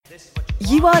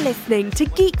You are listening to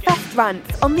Geekfest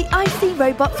Rants on the IC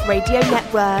Robots Radio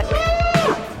Network.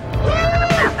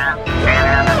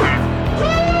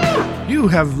 You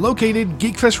have located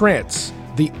Geekfest Rants,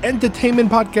 the entertainment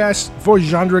podcast for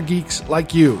genre geeks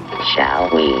like you.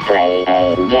 Shall we play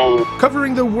a game?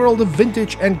 Covering the world of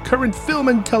vintage and current film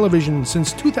and television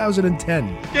since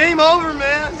 2010. Game over,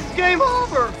 man! It's game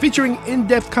over! Featuring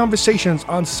in-depth conversations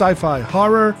on sci-fi,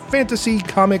 horror, fantasy,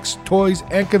 comics, toys,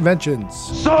 and conventions.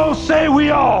 So say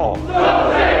we all!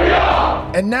 So say we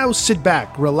all! And now sit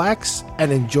back, relax,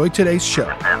 and enjoy today's show.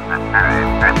 For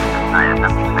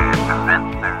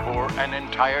an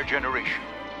entire generation,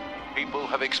 people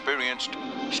have experienced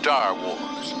Star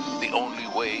Wars the only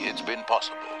way it's been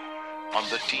possible, on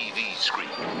the TV screen.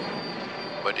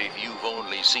 But if you've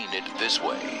only seen it this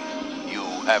way, you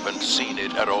haven't seen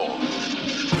it at all.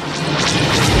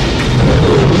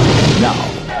 Now,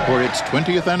 for its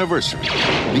 20th anniversary,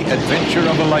 the adventure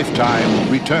of a lifetime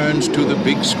returns to the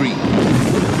big screen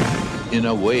in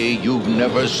a way you've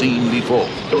never seen before.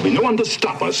 There'll be no one to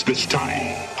stop us this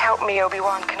time. Help me,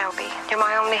 Obi-Wan Kenobi. You're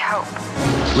my only hope.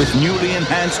 With newly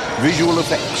enhanced visual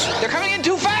effects, They're coming in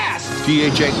too fast!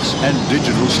 THX and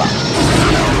digital sound,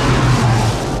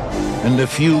 and a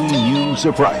few new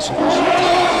surprises.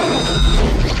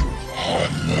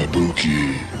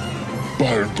 Hanabuki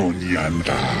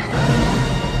Barbonyanta.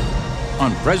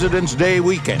 On President's Day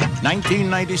weekend,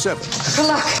 1997, Good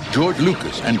luck. George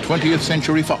Lucas and 20th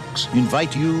Century Fox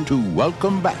invite you to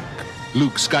welcome back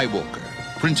Luke Skywalker,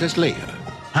 Princess Leia,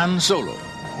 Han Solo,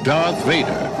 Darth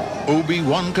Vader,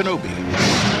 Obi-Wan Kenobi,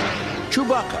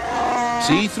 Chewbacca,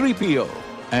 C-3PO,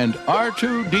 and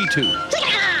R2-D2.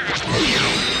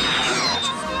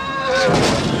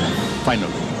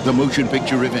 Finally, the motion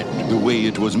picture event, the way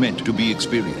it was meant to be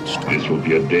experienced. This will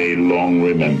be a day long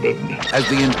remembered. As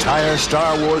the entire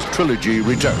Star Wars trilogy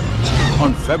returns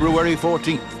on February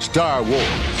 14th, Star Wars,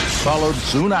 followed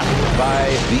soon after by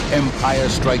The Empire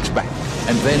Strikes Back,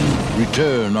 and then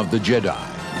Return of the Jedi.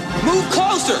 Move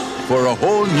closer! For a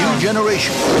whole new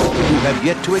generation who have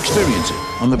yet to experience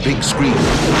it on the big screen.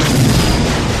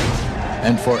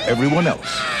 And for everyone else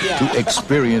to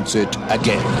experience it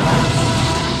again.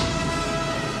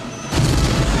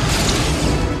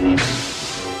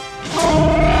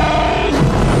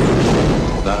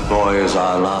 That boy is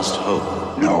our last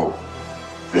hope. No,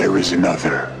 there is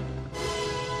another.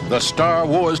 The Star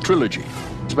Wars Trilogy,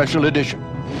 Special Edition.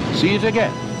 See it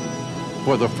again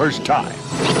for the first time.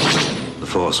 The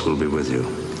Force will be with you,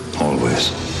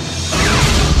 always.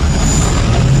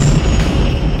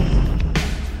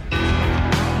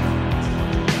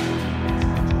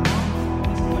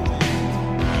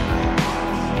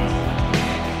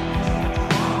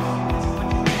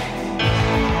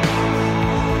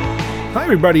 Hi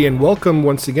everybody, and welcome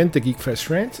once again to Geekfest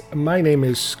Rant. My name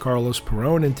is Carlos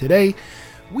Perron, and today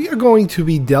we are going to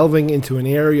be delving into an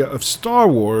area of Star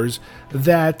Wars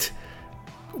that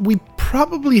we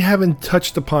probably haven't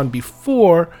touched upon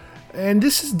before, and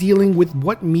this is dealing with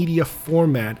what media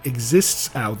format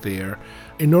exists out there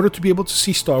in order to be able to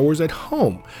see Star Wars at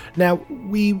home. Now,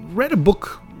 we read a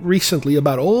book recently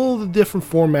about all the different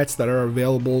formats that are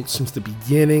available since the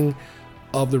beginning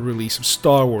of the release of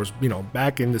Star Wars.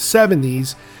 Back in the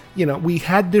 70s, we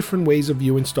had different ways of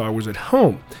viewing Star Wars at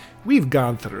home. We've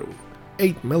gone through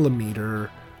 8mm,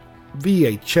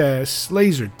 VHS,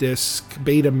 Laserdisc,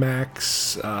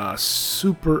 Betamax,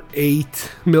 Super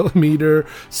 8mm,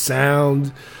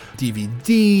 sound,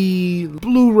 DVD,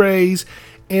 Blu-rays,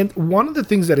 and one of the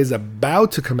things that is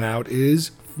about to come out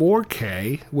is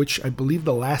 4K, which I believe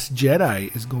The Last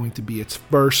Jedi is going to be its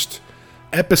first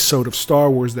episode of Star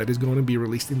Wars that is going to be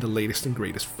released in the latest and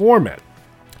greatest format.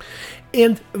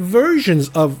 And versions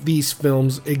of these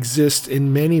films exist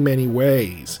in many, many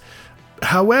ways.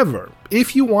 However,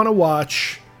 if you want to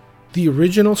watch the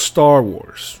original Star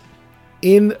Wars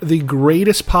in the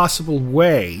greatest possible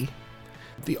way,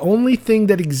 the only thing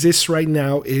that exists right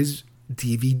now is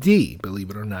DVD, believe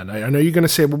it or not. I know you're going to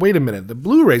say, well, wait a minute, the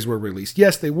Blu-rays were released.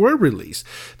 Yes, they were released.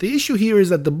 The issue here is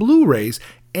that the Blu-rays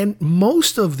and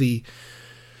most of the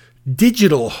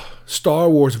digital Star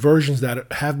Wars versions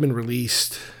that have been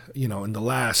released, in the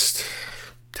last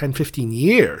 10, 15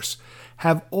 years,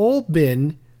 have all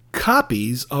been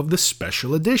copies of the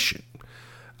special edition.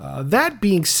 That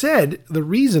being said, the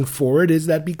reason for it is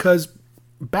that because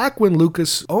back when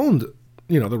Lucas owned,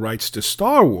 the rights to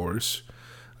Star Wars,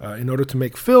 in order to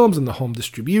make films and the home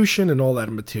distribution and all that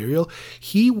material,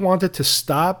 he wanted to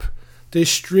stop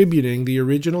distributing the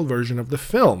original version of the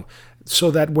film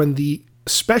so that when the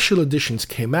special editions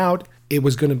came out, it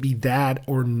was going to be that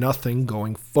or nothing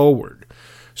going forward.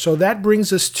 So that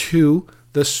brings us to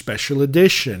the special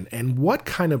edition and what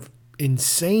kind of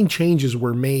insane changes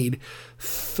were made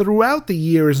throughout the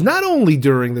years, not only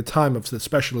during the time of the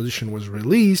special edition was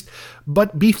released,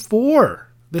 but before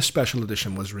the special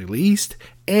edition was released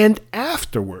and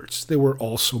afterwards. There were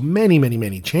also many, many,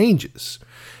 many changes.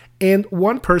 And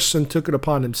one person took it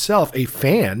upon himself, a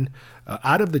fan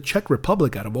out of the Czech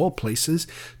Republic, out of all places,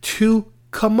 to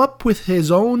come up with his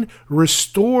own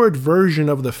restored version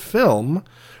of the film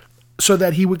so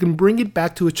that he can bring it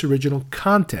back to its original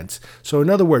contents. So in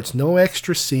other words, no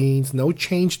extra scenes, no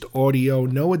changed audio,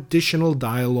 no additional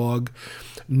dialogue,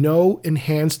 no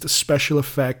enhanced special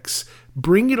effects.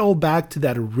 Bring it all back to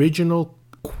that original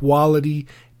quality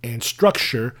and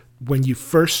structure when you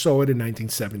first saw it in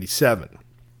 1977.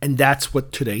 And that's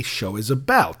what today's show is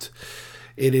about.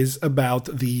 It is about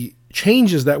the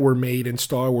changes that were made in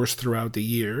Star Wars throughout the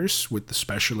years with the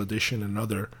special edition and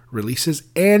other releases,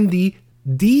 and the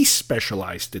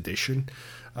despecialized edition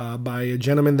by a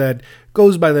gentleman that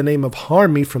goes by the name of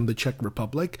Harmy from the Czech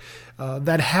Republic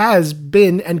that has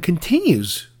been and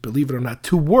continues, believe it or not,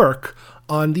 to work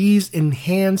on these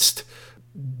enhanced,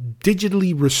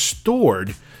 digitally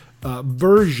restored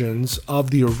versions of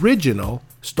the original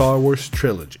Star Wars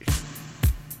trilogy.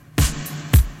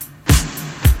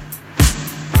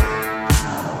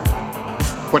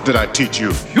 What did I teach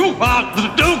you? You are the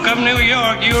Duke of New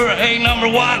York. You're a number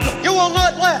one. You will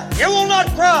not laugh. You will not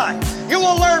cry. You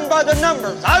will learn by the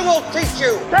numbers. I will teach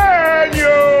you. Can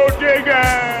you dig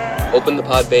it? Open the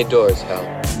pod bay doors, Hal.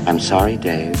 I'm sorry,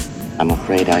 Dave. I'm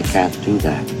afraid I can't do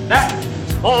that. That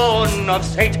spawn of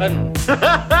Satan.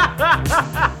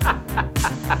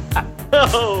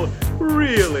 Oh,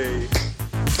 really?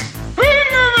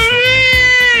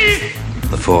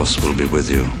 The Force will be with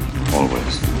you,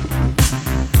 always.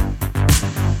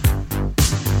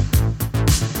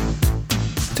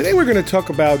 Today we're going to talk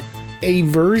about a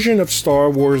version of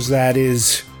Star Wars that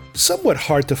is somewhat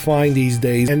hard to find these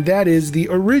days, and that is the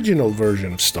original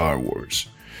version of Star Wars.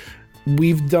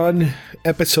 We've done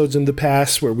episodes in the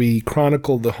past where we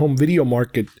chronicled the home video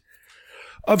market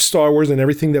of Star Wars and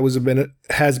everything that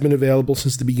has been available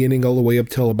since the beginning all the way up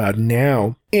till about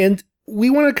now. And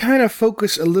we want to kind of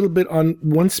focus a little bit on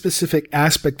one specific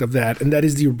aspect of that, and that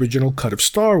is the original cut of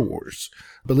Star Wars.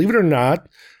 Believe it or not,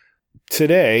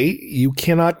 today you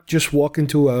cannot just walk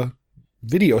into a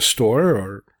video store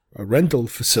or a rental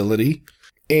facility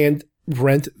and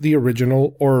rent the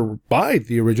original or buy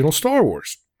the original Star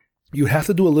Wars. You have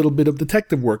to do a little bit of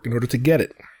detective work in order to get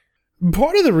it.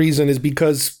 Part of the reason is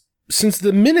because since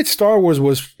the minute Star Wars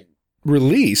was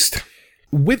released,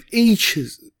 with each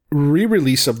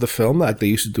re-release of the film, like they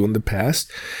used to do in the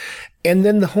past, and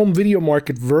then the home video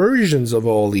market versions of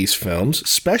all these films,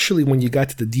 especially when you got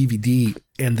to the DVD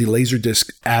and the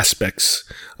Laserdisc aspects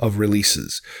of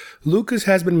releases, Lucas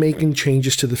has been making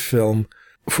changes to the film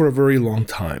for a very long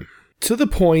time. To the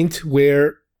point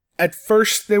where at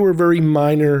first there were very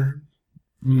minor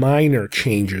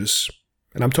changes,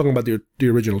 and I'm talking about the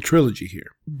original trilogy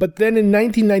here. But then in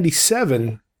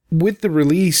 1997, with the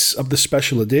release of the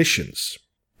special editions,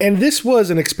 and this was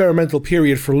an experimental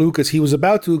period for Lucas. He was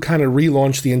about to kind of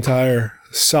relaunch the entire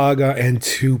saga and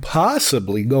to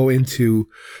possibly go into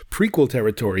prequel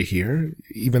territory here,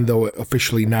 even though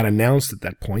officially not announced at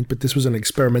that point. But this was an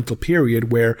experimental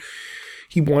period where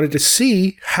he wanted to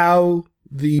see how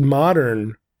the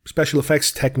modern special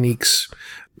effects techniques,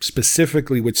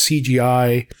 specifically with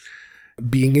CGI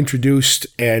being introduced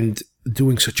and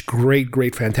doing such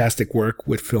great, fantastic work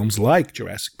with films like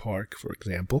Jurassic Park, for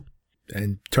example,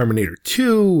 and Terminator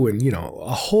 2, and, a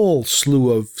whole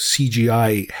slew of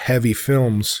CGI-heavy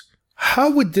films. How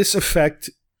would this affect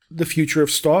the future of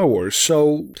Star Wars?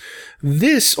 So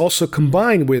this also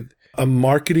combined with a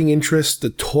marketing interest, the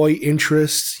toy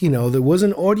interests, there was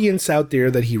an audience out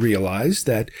there that he realized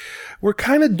that were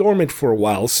kind of dormant for a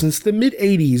while since the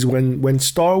mid-'80s when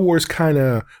Star Wars kind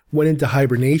of went into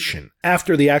hibernation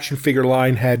after the action figure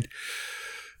line had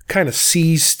kind of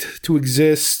ceased to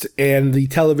exist and the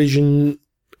television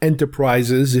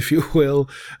enterprises, if you will,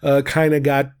 kind of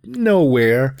got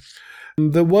nowhere.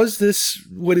 There was this,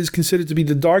 what is considered to be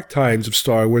the dark times of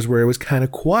Star Wars, where it was kind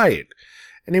of quiet.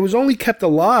 And it was only kept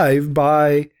alive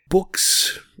by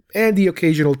books and the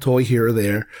occasional toy here or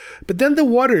there. But then the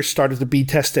waters started to be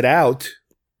tested out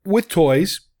with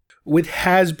toys, with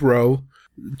Hasbro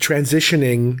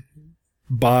transitioning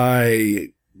by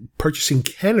purchasing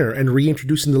Kenner and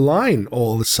reintroducing the line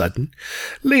all of a sudden.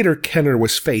 Later, Kenner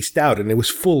was phased out and it was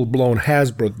full-blown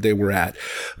Hasbro that they were at.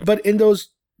 But in those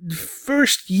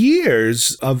first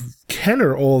years of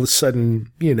Kenner all of a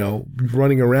sudden,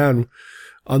 running around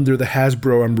under the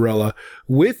Hasbro umbrella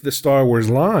with the Star Wars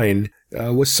line,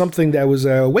 was something that was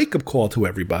a wake-up call to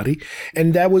everybody.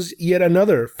 And that was yet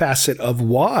another facet of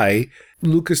why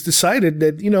Lucas decided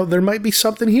that, there might be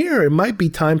something here. It might be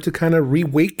time to kind of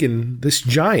reawaken this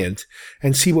giant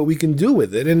and see what we can do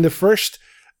with it. And the first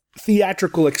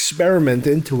theatrical experiment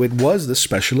into it was the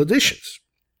special editions.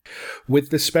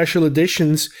 With the special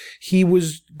editions, he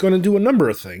was going to do a number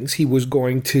of things. He was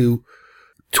going to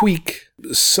tweak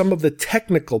some of the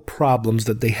technical problems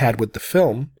that they had with the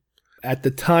film. At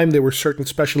the time, there were certain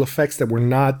special effects that were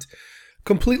not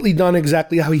completely done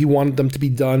exactly how he wanted them to be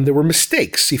done. There were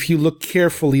mistakes. If you look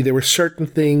carefully, there were certain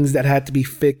things that had to be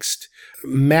fixed.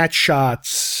 Matte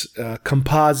shots,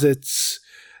 composites,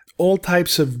 all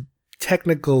types of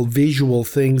technical visual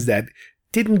things that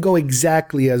didn't go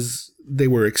exactly as they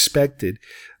were expected.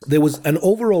 There was an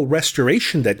overall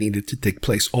restoration that needed to take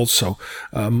place also.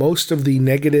 Most of the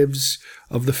negatives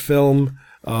of the film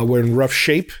were in rough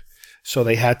shape, so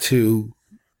they had to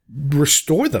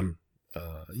restore them,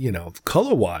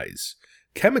 color-wise,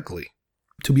 chemically,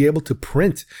 to be able to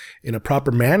print in a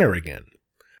proper manner again.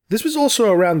 This was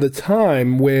also around the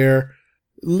time where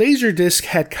Laserdisc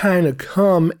had kind of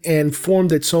come and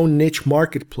formed its own niche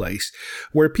marketplace,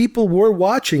 where people were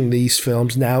watching these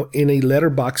films now in a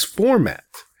letterbox format.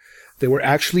 They were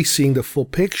actually seeing the full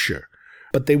picture,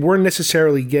 but they weren't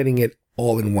necessarily getting it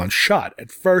all in one shot.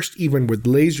 At first, even with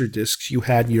Laserdiscs, you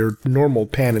had your normal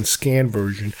pan and scan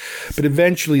version, but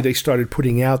eventually they started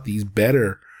putting out these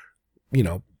better,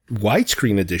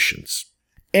 widescreen editions.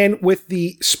 And with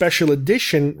the special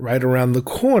edition right around the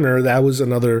corner, that was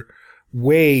another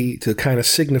way to kind of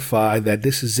signify that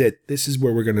this is it. This is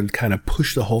where we're going to kind of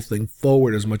push the whole thing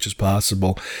forward as much as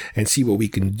possible and see what we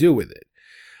can do with it.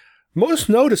 Most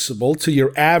noticeable to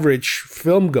your average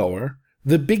film goer,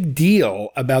 the big deal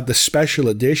about the special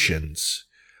editions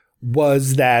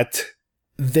was that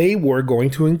they were going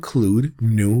to include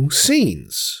new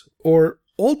scenes or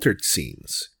altered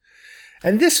scenes.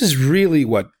 And this is really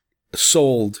what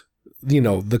sold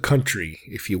the country,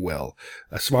 if you will,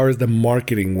 as far as the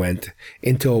marketing went,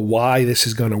 into why this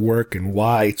is going to work and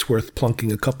why it's worth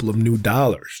plunking a couple of new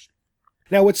dollars.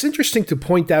 Now, what's interesting to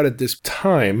point out at this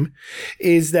time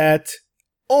is that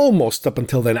almost up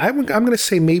until then, I'm going to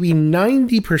say maybe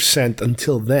 90%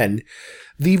 until then,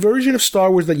 the version of Star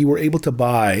Wars that you were able to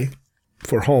buy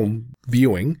for home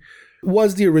viewing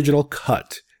was the original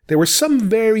cut. There were some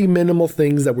very minimal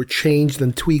things that were changed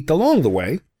and tweaked along the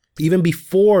way, even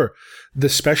before the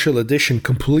special edition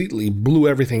completely blew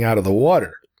everything out of the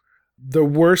water. There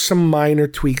were some minor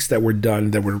tweaks that were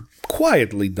done that were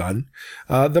quietly done.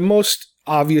 The most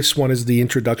obvious one is the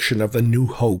introduction of A New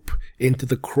Hope into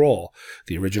the crawl.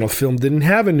 The original film didn't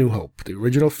have A New Hope. The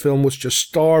original film was just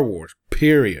Star Wars,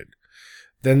 period.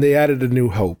 Then they added A New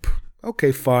Hope.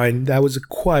 Okay, fine. That was a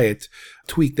quiet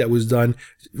tweak that was done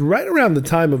right around the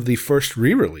time of the first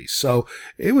re-release. So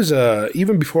it was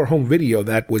even before home video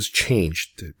that was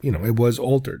changed. It was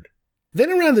altered. Then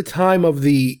around the time of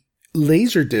the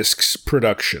Laserdisc's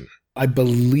production, I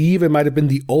believe it might have been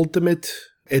the Ultimate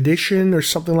Edition or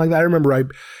something like that. I remember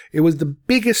it was the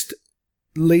biggest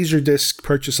Laserdisc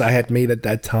purchase I had made at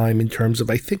that time in terms of,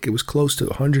 I think it was close to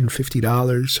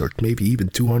 $150 or maybe even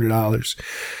 $200.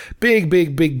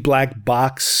 Big black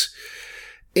box.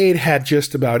 It had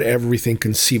just about everything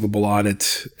conceivable on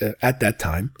it at that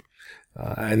time.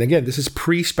 And again, this is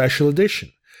pre-special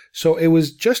edition. So it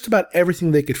was just about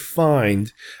everything they could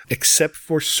find except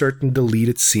for certain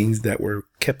deleted scenes that were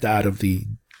kept out of the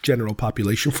general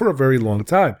population for a very long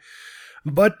time.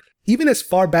 But even as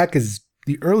far back as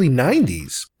the early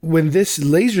 90s, when this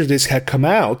Laserdisc had come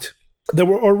out, there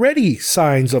were already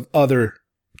signs of other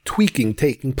tweaking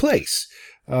taking place.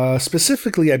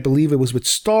 Specifically, I believe it was with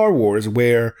Star Wars,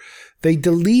 where they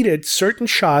deleted certain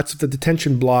shots of the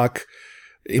detention block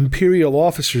Imperial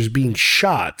officers being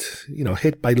shot,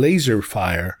 hit by laser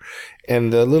fire,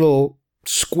 and the little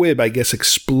squib, I guess,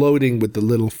 exploding with the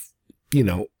little,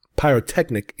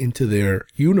 pyrotechnic into their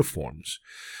uniforms.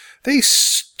 They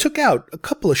took out a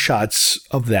couple of shots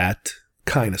of that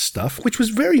kind of stuff, which was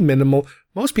very minimal.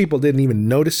 Most people didn't even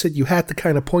notice it. You had to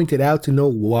kind of point it out to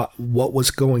know what was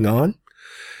going on.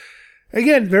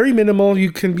 Again, very minimal.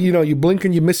 You can, you blink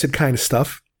and you miss it kind of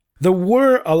stuff. There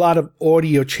were a lot of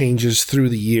audio changes through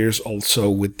the years also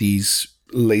with these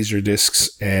Laserdiscs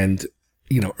and,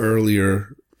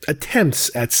 earlier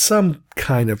attempts at some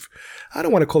kind of, I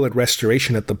don't want to call it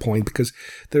restoration at the point because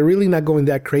they're really not going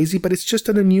that crazy, but it's just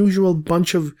an unusual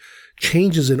bunch of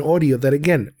changes in audio that,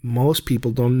 again, most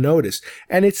people don't notice.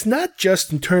 And it's not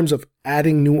just in terms of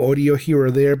adding new audio here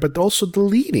or there, but also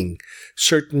deleting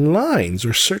certain lines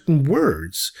or certain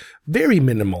words. Very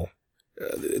minimal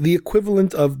the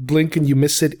equivalent of blink and you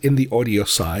miss it in the audio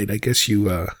side. I guess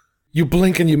you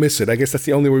blink and you miss it. I guess that's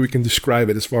the only way we can describe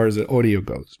it as far as the audio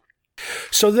goes.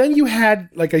 So then you had,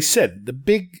 like I said, the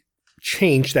big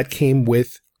change that came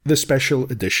with the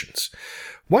special editions.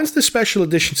 Once the special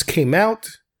editions came out,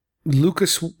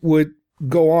 Lucas would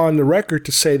go on the record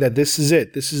to say that this is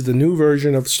it. This is the new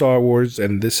version of Star Wars,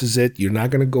 and this is it. You're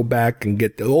not going to go back and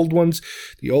get the old ones.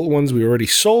 The old ones we already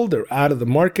sold. They're out of the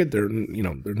market. They're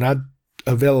not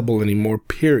available anymore,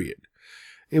 period.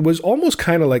 It was almost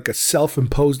kind of like a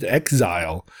self-imposed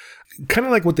exile, kind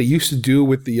of like what they used to do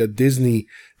with the Disney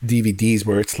DVDs,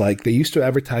 where it's like they used to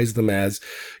advertise them as,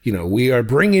 we are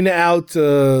bringing out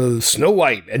Snow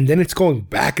White, and then it's going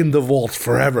back in the vault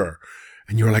forever.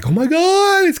 And you're like, oh my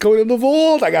God, it's going in the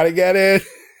vault. I got to get it.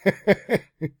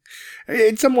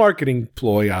 It's a marketing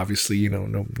ploy, obviously,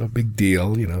 no big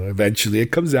deal. Eventually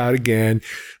it comes out again,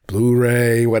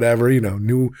 Blu-ray, whatever,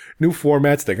 new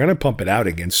formats. They're going to pump it out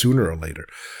again sooner or later.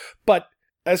 But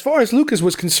as far as Lucas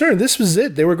was concerned, this was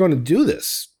it. They were going to do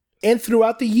this. And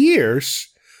throughout the years,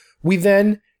 we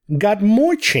then got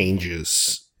more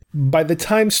changes. By the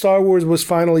time Star Wars was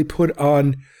finally put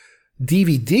on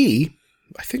DVD,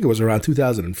 I think it was around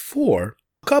 2004,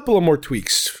 a couple of more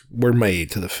tweaks were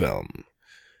made to the film.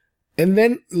 And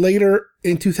then later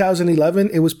in 2011,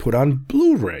 it was put on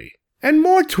Blu-ray. And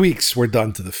more tweaks were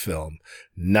done to the film.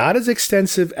 Not as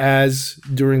extensive as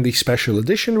during the special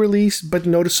edition release, but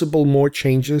noticeable more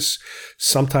changes,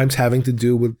 sometimes having to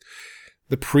do with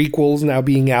the prequels now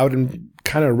being out and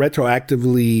kind of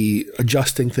retroactively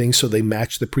adjusting things so they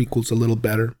match the prequels a little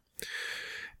better.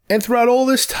 And throughout all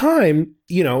this time,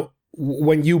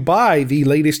 when you buy the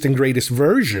latest and greatest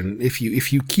version, if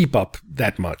you keep up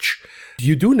that much,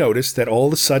 you do notice that all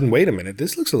of a sudden, wait a minute,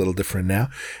 this looks a little different now.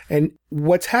 And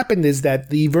what's happened is that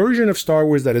the version of Star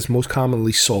Wars that is most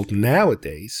commonly sold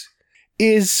nowadays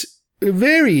is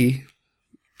very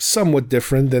somewhat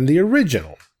different than the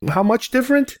original. How much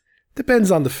different?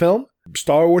 Depends on the film.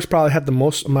 Star Wars probably had the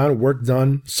most amount of work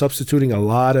done, substituting a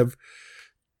lot of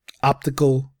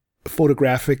optical,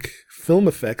 photographic film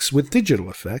effects with digital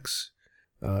effects.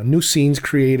 New scenes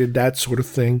created, that sort of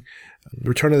thing.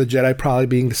 Return of the Jedi probably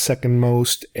being the second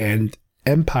most, and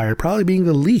Empire probably being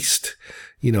the least,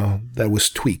 that was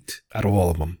tweaked out of all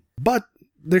of them. But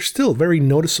there's still very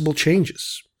noticeable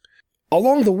changes.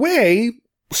 Along the way,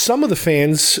 some of the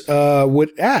fans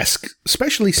would ask,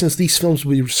 especially since these films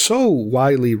were so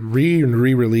widely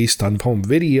re-released on home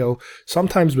video,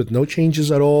 sometimes with no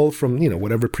changes at all from,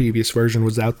 whatever previous version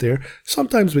was out there,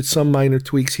 sometimes with some minor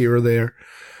tweaks here or there.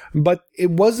 But it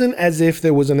wasn't as if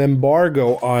there was an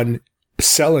embargo on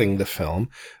selling the film.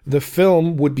 The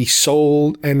film would be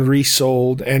sold and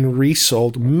resold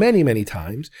many, many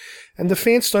times. And the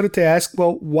fans started to ask,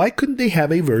 well, why couldn't they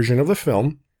have a version of the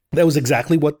film that was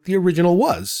exactly what the original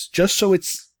was, just so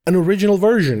it's an original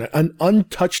version, an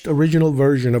untouched original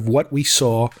version of what we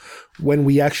saw when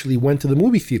we actually went to the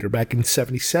movie theater back in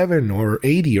 77 or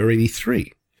 80 or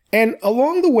 83. And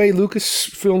along the way,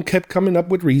 Lucasfilm kept coming up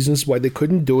with reasons why they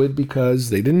couldn't do it,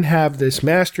 because they didn't have this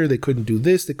master, they couldn't do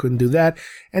this, they couldn't do that.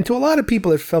 And to a lot of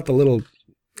people, it felt a little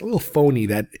phony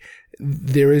that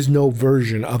there is no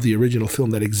version of the original film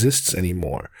that exists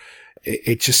anymore.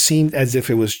 It just seemed as if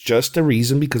it was just a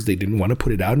reason because they didn't want to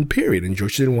put it out in period, and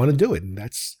George didn't want to do it. And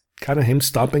that's kind of him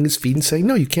stomping his feet and saying,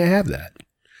 no, you can't have that.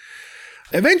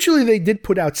 Eventually, they did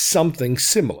put out something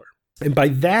similar. And by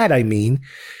that, I mean,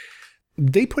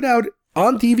 they put out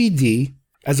on DVD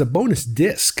as a bonus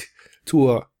disc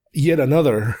to yet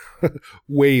another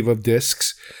wave of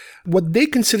discs, what they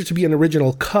consider to be an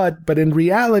original cut, but in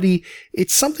reality,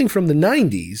 it's something from the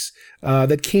 90s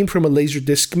that came from a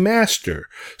Laserdisc master.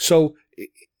 So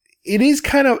it is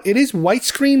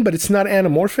widescreen, but it's not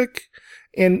anamorphic.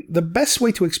 And the best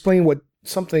way to explain what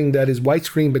something that is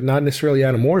widescreen but not necessarily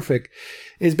anamorphic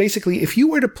is basically if you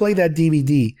were to play that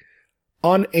DVD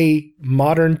on a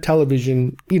modern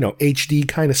television, HD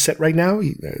kind of set right now,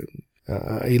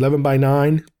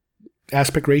 11:9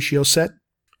 aspect ratio set,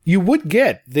 you would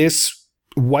get this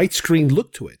widescreen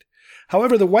look to it.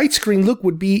 However, the widescreen look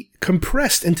would be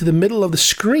compressed into the middle of the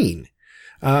screen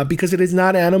because it is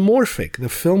not anamorphic. The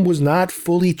film was not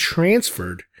fully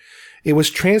transferred. It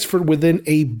was transferred within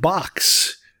a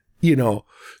box,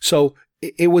 So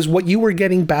it was what you were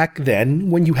getting back then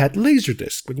when you had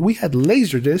Laserdisc. When we had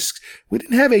Laserdiscs, we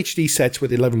didn't have HD sets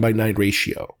with 11:9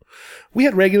 ratio. We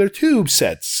had regular tube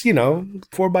sets,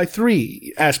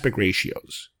 4:3 aspect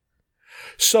ratios.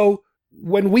 So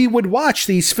when we would watch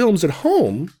these films at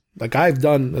home, like I've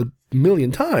done a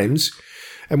million times,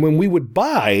 and when we would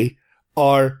buy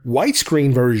our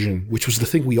widescreen version, which was the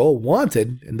thing we all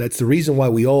wanted, and that's the reason why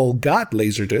we all got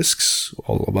Laserdiscs,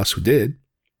 all of us who did,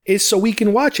 is so we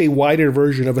can watch a wider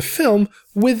version of a film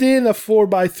within a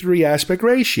 4:3 aspect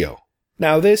ratio.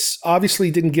 Now, this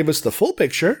obviously didn't give us the full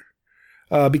picture,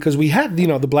 because we had,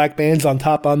 the black bands on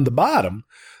top, on the bottom,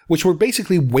 which were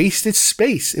basically wasted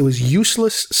space. It was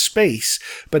useless space,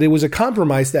 but it was a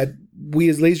compromise that we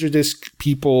as Laserdisc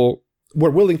people were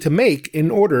willing to make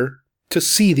in order to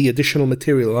see the additional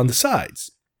material on the sides.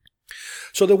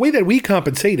 So the way that we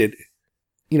compensated,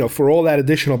 for all that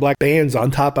additional black bands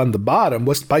on top, on the bottom,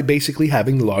 was by basically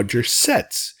having larger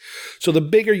sets. So the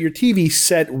bigger your TV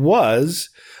set was,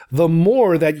 the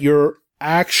more that your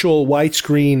actual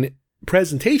widescreen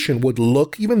presentation would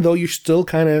look, even though you're still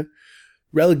kind of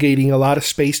relegating a lot of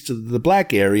space to the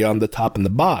black area on the top and the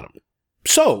bottom.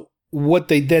 So what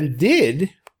they then did,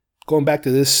 going back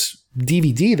to this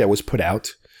DVD that was put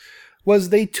out, was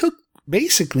they took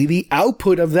basically the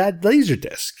output of that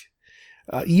Laserdisc.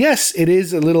 Yes, it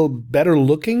is a little better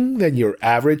looking than your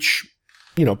average,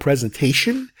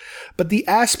 presentation, but the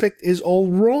aspect is all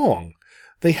wrong.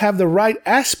 They have the right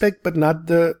aspect, but not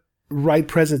the right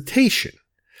presentation.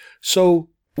 So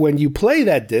when you play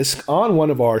that disc on one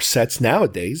of our sets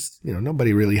nowadays,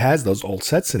 nobody really has those old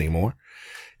sets anymore,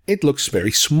 it looks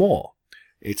very small.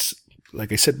 It's,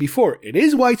 like I said before, it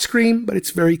is widescreen, but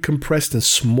it's very compressed and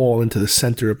small into the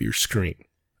center of your screen.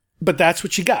 But that's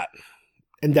what you got.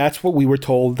 And that's what we were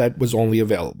told that was only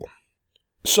available.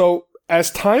 So as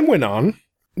time went on,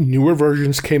 newer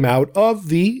versions came out of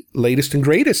the latest and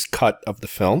greatest cut of the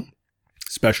film,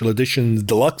 special editions,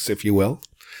 deluxe, if you will.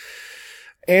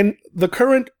 And the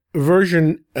current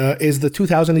version is the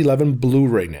 2011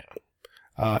 Blu-ray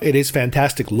now. It is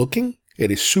fantastic looking.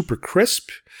 It is super crisp.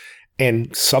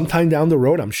 And sometime down the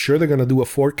road, I'm sure they're going to do a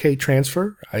 4K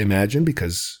transfer, I imagine,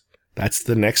 because that's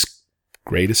the next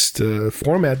greatest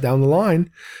format down the line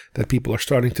that people are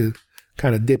starting to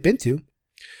kind of dip into.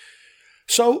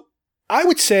 So I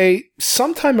would say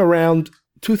sometime around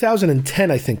 2010,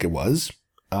 I think it was,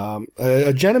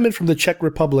 a gentleman from the Czech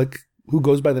Republic who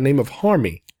goes by the name of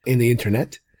Harmy in the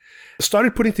internet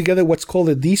started putting together what's called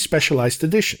the despecialized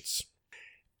editions.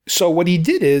 So what he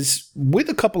did is, with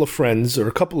a couple of friends or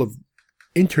a couple of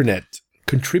internet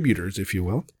contributors, if you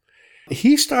will,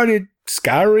 he started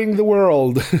scouring the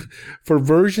world for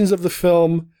versions of the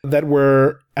film that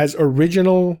were as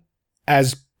original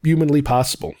as humanly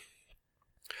possible.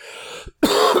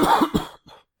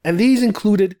 And these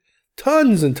included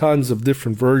tons and tons of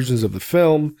different versions of the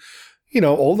film,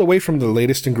 all the way from the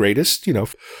latest and greatest,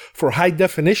 for high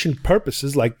definition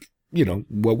purposes, like,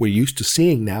 what we're used to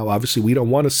seeing now. Obviously, we don't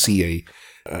want to see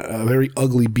a very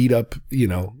ugly, beat up,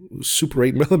 Super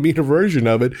 8mm version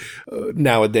of it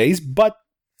nowadays, but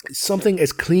something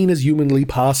as clean as humanly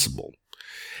possible.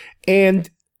 And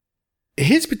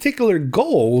his particular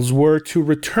goals were to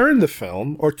return the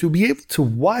film, or to be able to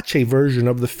watch a version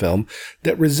of the film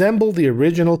that resembled the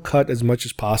original cut as much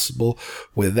as possible,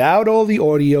 without all the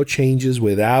audio changes,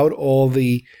 without all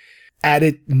the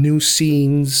added new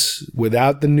scenes,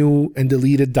 without the new and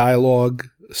deleted dialogue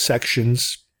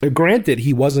sections. Granted,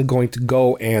 he wasn't going to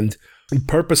go and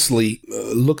purposely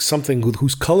look something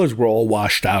whose colors were all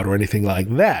washed out or anything like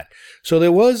that. So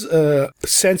there was a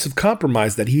sense of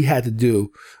compromise that he had to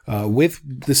do with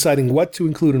deciding what to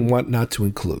include and what not to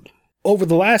include. Over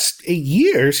the last 8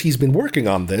 years, he's been working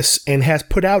on this and has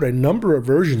put out a number of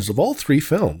versions of all three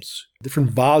films,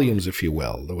 different volumes, if you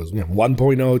will. There was 1.0,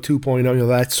 2.0,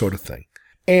 that sort of thing.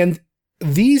 And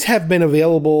these have been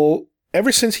available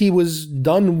ever since he was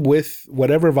done with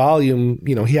whatever volume,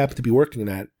 he happened to be working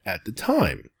at the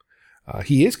time.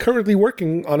 He is currently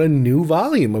working on a new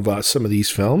volume of some of these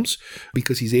films,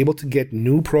 because he's able to get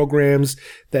new programs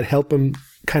that help him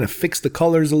kind of fix the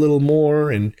colors a little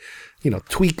more and,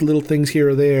 tweak little things here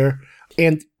or there.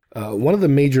 And one of the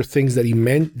major things that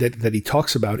he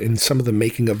talks about in some of the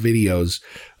making of videos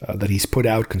that he's put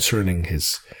out concerning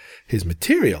his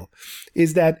material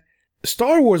is that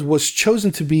Star Wars was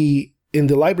chosen to be in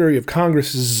the Library of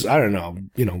Congress's,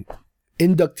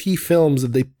 inductee films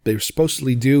that they're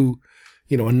supposedly do,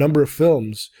 a number of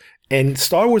films. And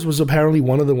Star Wars was apparently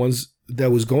one of the ones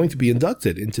that was going to be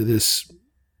inducted into this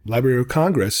Library of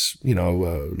Congress,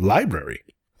 library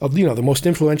of, the most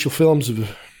influential films of the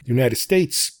United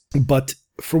States. But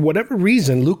for whatever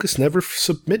reason, Lucas never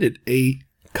submitted a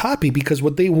copy, because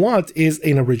what they want is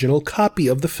an original copy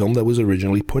of the film that was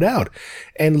originally put out.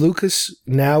 And Lucas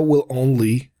now will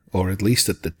only, or at least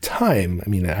at the time, I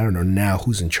don't know now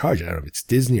who's in charge. I don't know if it's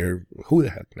Disney or who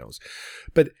the heck knows.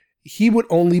 But he would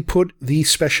only put the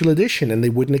special edition, and they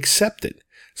wouldn't accept it.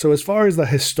 So as far as the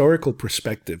historical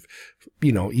perspective,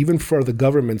 even for the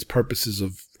government's purposes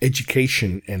of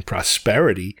education and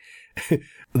prosperity,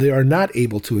 they are not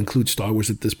able to include Star Wars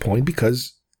at this point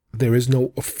because there is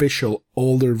no official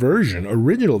older version,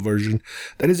 original version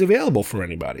that is available for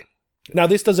anybody. Now,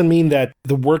 this doesn't mean that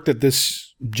the work that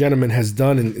this gentleman has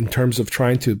done in terms of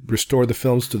trying to restore the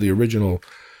films to the original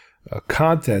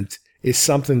content is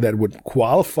something that would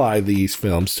qualify these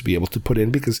films to be able to put in,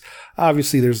 because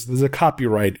obviously there's a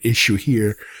copyright issue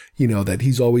here, that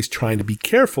he's always trying to be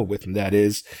careful with. And that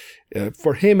is,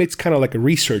 for him, it's kind of like a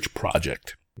research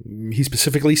project. He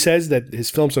specifically says that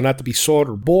his films are not to be sold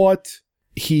or bought.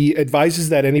 He advises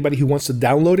that anybody who wants to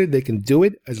download it, they can do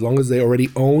it as long as they already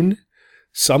own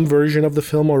some version of the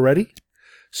film already.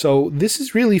 So this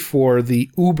is really for the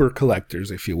uber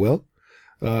collectors, if you will.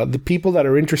 The people that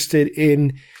are interested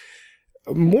in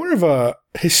more of a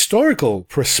historical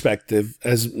perspective,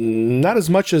 as not as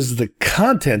much as the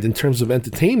content in terms of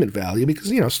entertainment value,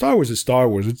 because, Star Wars is Star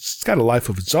Wars. It's got a life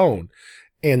of its own.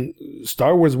 And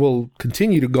Star Wars will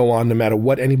continue to go on no matter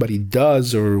what anybody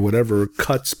does or whatever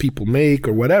cuts people make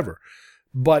or whatever.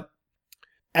 But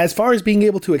as far as being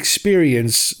able to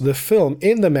experience the film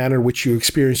in the manner which you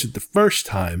experienced it the first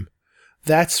time,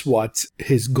 that's what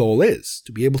his goal is,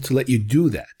 to be able to let you do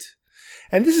that.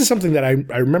 And this is something that I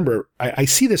remember, I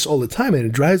see this all the time, and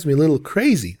it drives me a little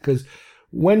crazy, because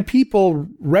when people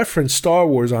reference Star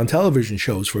Wars on television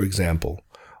shows, for example,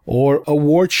 or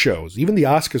award shows, even the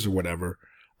Oscars or whatever,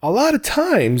 a lot of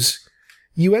times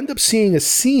you end up seeing a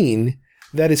scene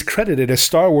that is credited as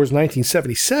Star Wars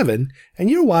 1977, and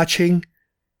you're watching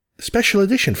special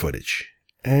edition footage.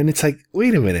 And it's like,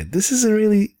 wait a minute, this isn't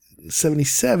really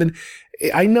 77.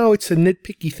 I know it's a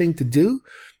nitpicky thing to do,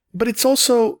 but it's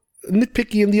also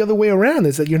nitpicky in the other way around,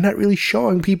 is that you're not really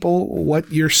showing people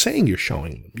what you're saying you're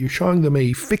showing them. You're showing them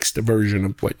a fixed version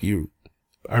of what you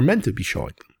are meant to be showing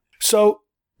them. So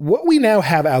what we now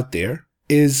have out there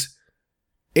is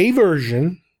a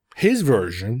version, his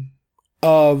version,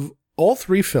 of all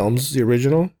three films, the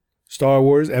original, Star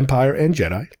Wars, Empire, and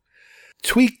Jedi,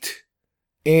 tweaked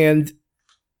and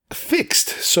fixed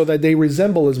so that they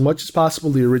resemble as much as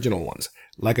possible the original ones.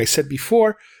 Like I said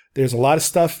before, there's a lot of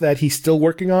stuff that he's still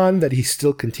working on, that he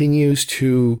still continues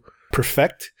to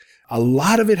perfect. A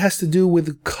lot of it has to do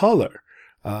with color.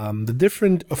 The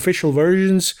different official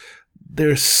versions,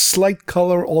 there's slight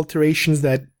color alterations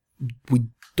that we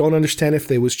don't understand if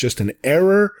there was just an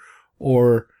error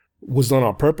or was done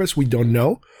on purpose. We don't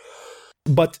know.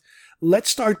 But let's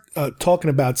start talking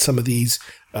about some of these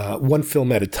one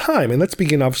film at a time. And let's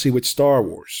begin, obviously, with Star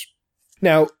Wars.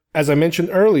 Now, as I mentioned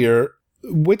earlier,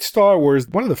 with Star Wars,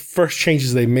 one of the first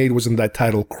changes they made was in that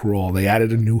title crawl. They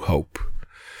added A New Hope.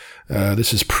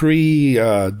 This is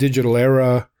pre-digital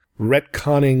era,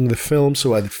 retconning the film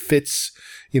so that it fits,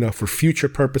 for future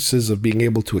purposes of being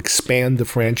able to expand the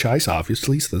franchise,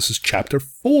 obviously. So this is Chapter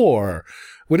 4.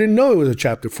 We didn't know it was a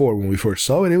Chapter 4 when we first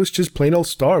saw it. It was just plain old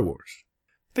Star Wars.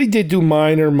 They did do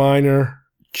minor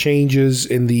changes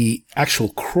in the actual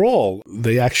crawl.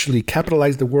 They actually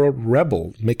capitalized the word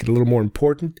rebel, make it a little more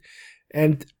important.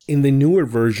 And in the newer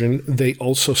version, they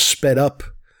also sped up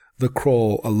the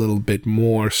crawl a little bit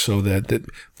more, so that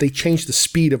they changed the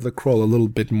speed of the crawl a little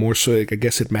bit more, so I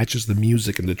guess it matches the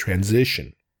music and the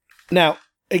transition. Now,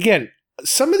 again,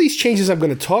 some of these changes I'm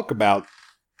going to talk about,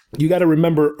 you got to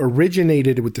remember,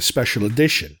 originated with the special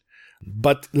edition.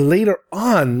 But later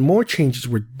on, more changes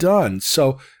were done.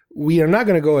 So we are not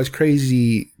going to go as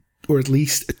crazy, or at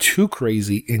least too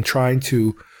crazy, in trying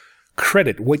to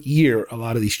credit what year a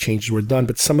lot of these changes were done,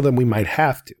 but some of them we might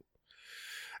have to.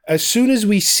 As soon as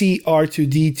we see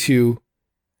R2-D2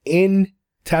 in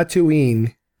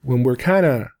Tatooine, when we're kind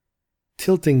of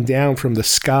tilting down from the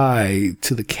sky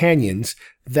to the canyons,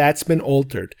 that's been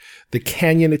altered. The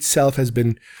canyon itself has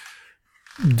been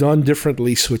done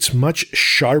differently, so it's much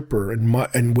sharper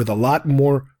and with a lot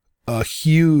more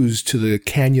hues to the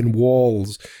canyon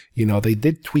walls. They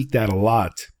did tweak that a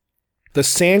lot. The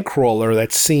sandcrawler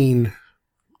that's seen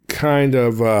kind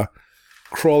of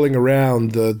crawling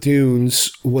around the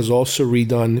dunes was also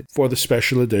redone for the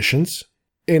special editions.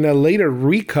 In a later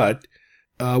recut,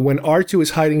 when R2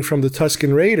 is hiding from the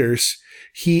Tusken Raiders,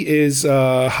 he is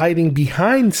hiding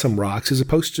behind some rocks as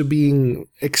opposed to being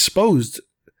exposed.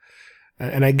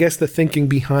 And I guess the thinking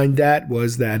behind that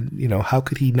was that, how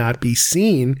could he not be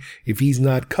seen if he's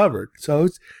not covered? So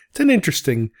it's an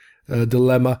interesting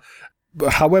dilemma.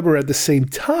 However, at the same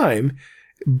time,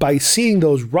 by seeing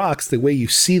those rocks the way you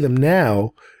see them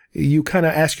now, you kind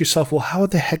of ask yourself, well, how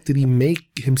the heck did he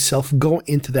make himself go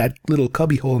into that little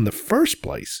cubbyhole in the first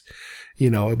place?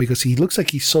 Because he looks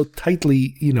like he's so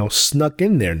tightly, snuck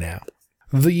in there now.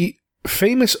 The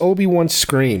famous Obi-Wan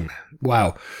scream.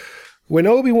 Wow. When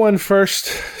Obi-Wan first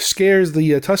scares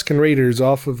the Tusken Raiders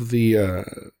off of the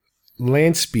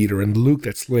land speeder and Luke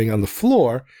that's laying on the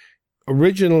floor,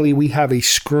 originally we have a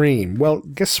scream. Well,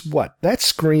 guess what? That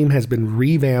scream has been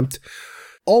revamped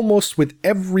almost with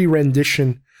every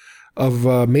rendition of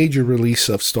a major release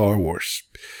of Star Wars.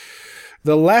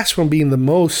 The last one being the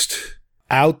most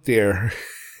out there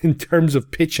in terms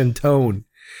of pitch and tone.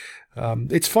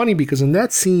 It's funny because in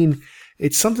that scene,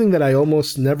 it's something that I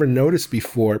almost never noticed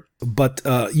before, but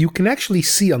you can actually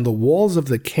see on the walls of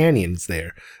the canyons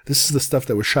there, this is the stuff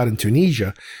that was shot in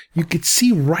Tunisia, you could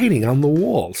see writing on the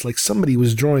walls, like somebody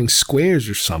was drawing squares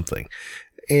or something.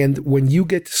 And when you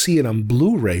get to see it on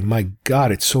Blu-ray, my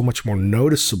God, it's so much more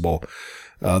noticeable.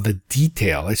 The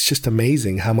detail, it's just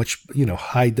amazing how much,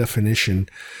 high definition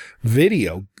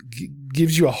video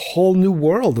gives you a whole new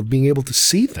world of being able to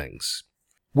see things.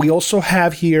 We also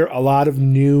have here a lot of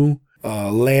new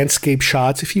landscape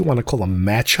shots, if you want to call them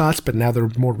matte shots, but now they're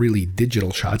more really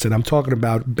digital shots. And I'm talking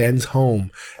about Ben's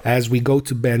home. As we go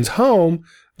to Ben's home,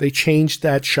 they changed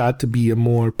that shot to be a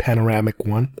more panoramic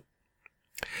one.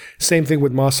 Same thing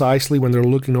with Mos Eisley. When they're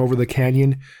looking over the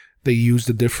canyon, they used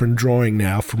a different drawing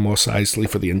now for Mos Eisley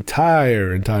for the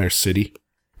entire city.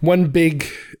 One big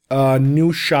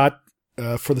new shot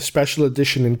for the special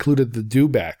edition included the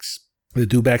dewbacks. The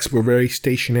dewbacks were very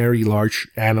stationary, large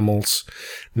animals.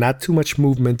 Not too much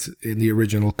movement in the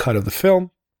original cut of the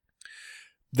film.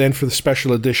 Then for the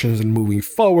special editions and moving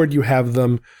forward, you have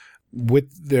them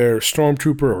with their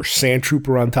stormtrooper or sand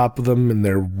trooper on top of them, and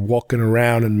they're walking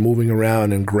around and moving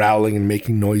around and growling and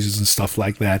making noises and stuff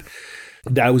like that.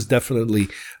 That was definitely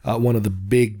one of the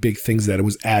big things that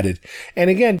was added. And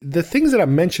again, the things that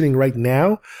I'm mentioning right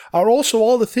now are also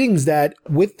all the things that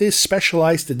with this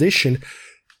specialized edition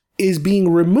is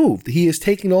being removed. He is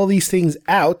taking all these things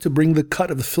out to bring the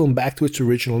cut of the film back to its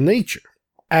original nature.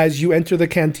 As you enter the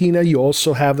cantina, you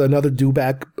also have another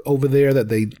dewback over there that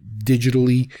they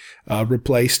digitally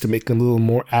replaced to make them a little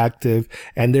more active.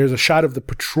 And there's a shot of the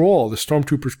patrol, the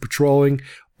stormtroopers patrolling.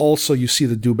 Also, you see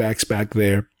the dewbacks back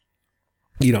there.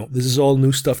 This is all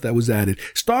new stuff that was added.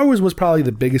 Star Wars was probably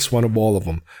the biggest one of all of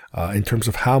them in terms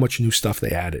of how much new stuff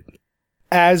they added.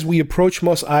 As we approach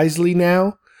Mos Eisley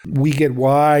now, we get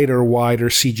wider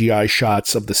CGI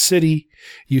shots of the city.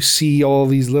 You see all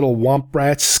these little womp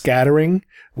rats scattering,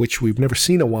 which we've never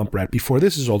seen a womp rat before.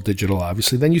 This is all digital,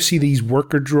 obviously. Then you see these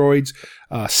worker droids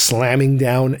slamming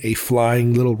down a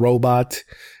flying little robot.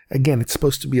 Again, it's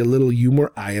supposed to be a little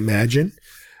humor, I imagine.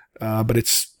 But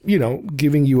it's,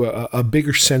 giving you a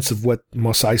bigger sense of what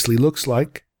Mos Eisley looks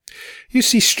like. You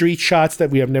see street shots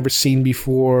that we have never seen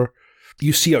before.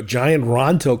 You see a giant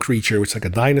Ronto creature, it's like a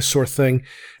dinosaur thing,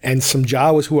 and some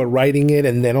Jawas who are riding it,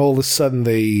 and then all of a sudden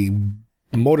the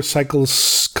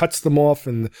motorcycles cuts them off,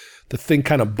 and the thing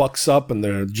kind of bucks up, and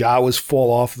the Jawas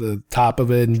fall off the top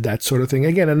of it, and that sort of thing.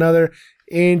 Again, another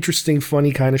interesting,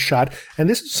 funny kind of shot. And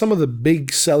this is some of the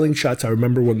big selling shots I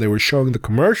remember when they were showing the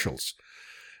commercials,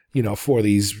 for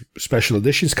these special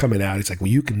editions coming out. It's like, well,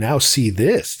 you can now see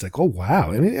this. It's like, oh,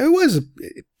 wow. I mean, it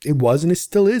was and it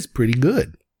still is pretty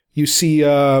good. You see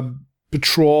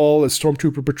patrol, a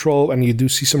stormtrooper patrol, and you do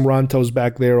see some Rontos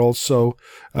back there also.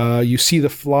 You see the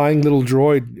flying little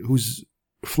droid who's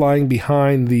flying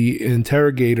behind the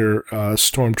interrogator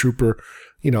stormtrooper.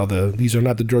 These are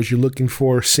not the droids you're looking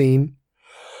for scene.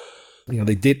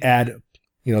 They did add,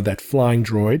 that flying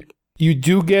droid. You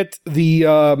do get the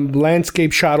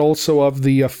landscape shot also of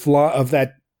the of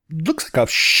that looks like a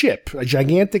ship, a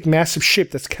gigantic, massive ship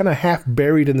that's kind of half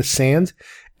buried in the sand,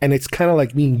 and it's kind of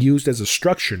like being used as a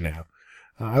structure now.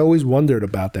 I always wondered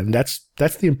about that, and that's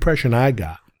the impression I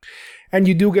got. And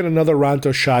you do get another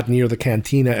Ronto shot near the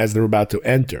cantina as they're about to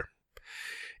enter.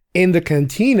 In the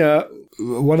cantina,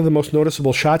 one of the most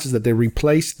noticeable shots is that they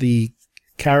replaced the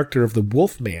character of the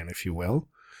Wolfman, if you will.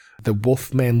 The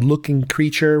Wolfman-looking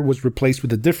creature was replaced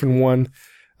with a different one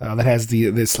that has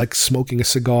this like smoking a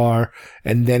cigar,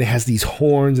 and then it has these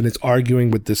horns, and it's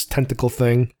arguing with this tentacle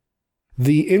thing.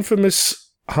 The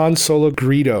infamous Han Solo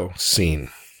Greedo scene,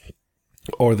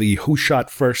 or the Who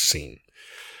Shot First scene.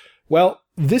 Well,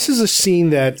 this is a scene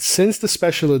that since the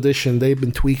special edition, they've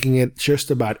been tweaking it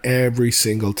just about every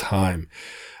single time.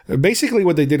 Basically,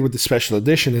 what they did with the special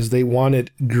edition is they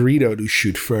wanted Greedo to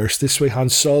shoot first. This way, Han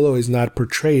Solo is not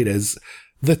portrayed as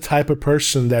the type of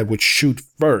person that would shoot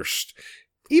first,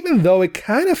 even though it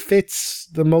kind of fits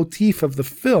the motif of the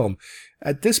film.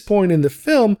 At this point in the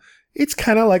film, it's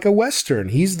kind of like a Western.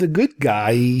 He's the good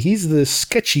guy. He's the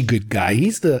sketchy good guy.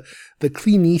 He's the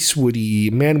Clint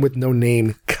Eastwoody, man with no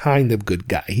name kind of good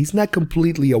guy. He's not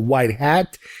completely a white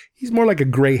hat. He's more like a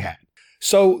gray hat.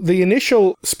 So the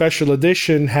initial special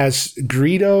edition has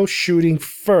Greedo shooting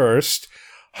first,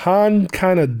 Han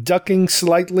kind of ducking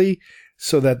slightly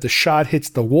so that the shot hits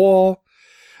the wall.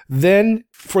 Then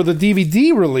for the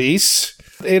DVD release,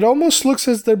 it almost looks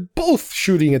as they're both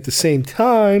shooting at the same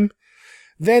time.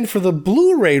 Then for the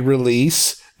Blu-ray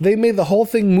release, they made the whole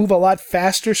thing move a lot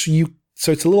faster,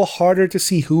 so it's a little harder to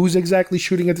see who's exactly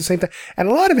shooting at the same time. And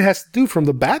a lot of it has to do from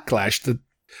the backlash.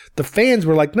 The fans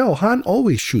were like, no, Han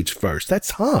always shoots first.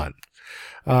 That's Han.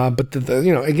 But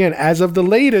again, as of the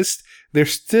latest, they're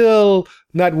still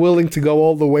not willing to go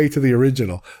all the way to the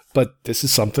original. But this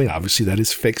is something, obviously, that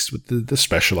is fixed with the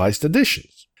specialized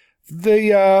editions.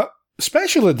 The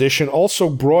special edition also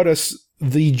brought us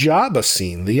the Jabba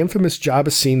scene, the infamous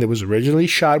Jabba scene that was originally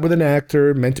shot with an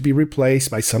actor meant to be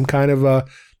replaced by some kind of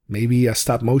maybe a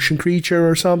stop-motion creature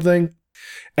or something.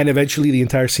 And eventually the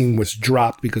entire scene was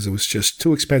dropped because it was just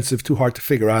too expensive, too hard to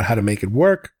figure out how to make it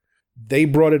work. They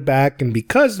brought it back, and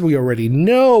because we already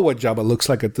know what Jabba looks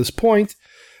like at this point,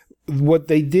 what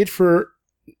they did for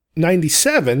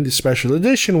 97, the special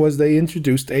edition, was they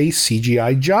introduced a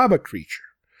CGI Jabba creature.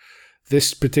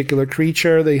 This particular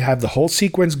creature, they have the whole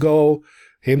sequence go,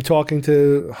 him talking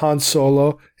to Han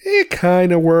Solo. It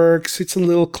kind of works. It's a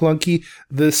little clunky.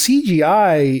 The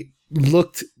CGI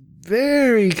looked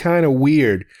very kind of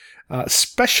weird,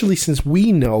 especially since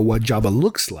we know what Jabba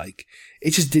looks like.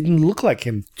 It just didn't look like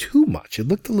him too much. It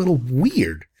looked a little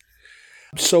weird.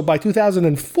 So by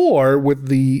 2004, with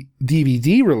the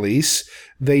DVD release,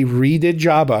 they redid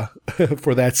Jabba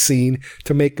for that scene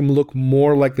to make him look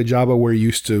more like the Jabba we're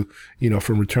used to,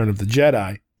 from Return of the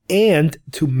Jedi. And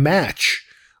to match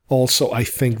also, I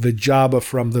think, the Jabba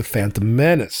from the Phantom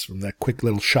Menace, from that quick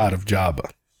little shot of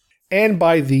Jabba. And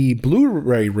by the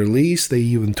Blu-ray release, they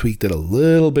even tweaked it a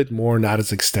little bit more, not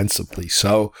as extensively.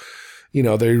 So,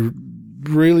 they're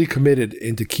really committed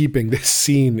into keeping this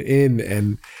scene in,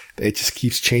 and it just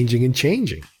keeps changing and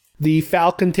changing. The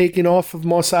Falcon taking off of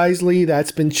Mos Eisley,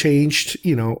 that's been changed,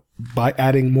 by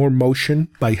adding more motion,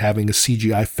 by having a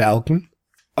CGI Falcon.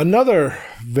 Another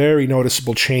very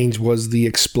noticeable change was the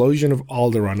explosion of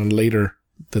Alderaan and later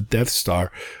the Death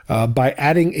Star, by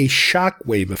adding a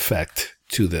shockwave effect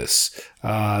to this.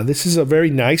 This is a very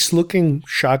nice looking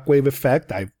shockwave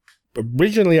effect.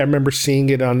 Originally, I remember seeing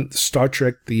it on Star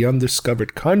Trek The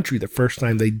Undiscovered Country the first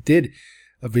time they did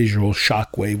a visual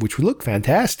shockwave, which would look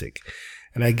fantastic.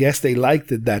 And I guess they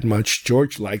liked it that much.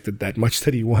 George liked it that much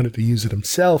that he wanted to use it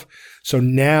himself. So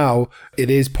now it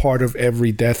is part of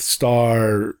every Death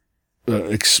Star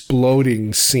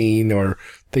exploding scene, or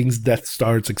things Death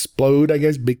Stars explode, I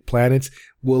guess, big planets,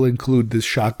 will include this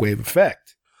shockwave effect.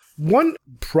 One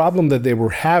problem that they were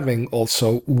having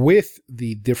also with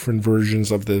the different versions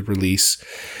of the release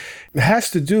has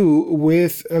to do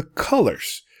with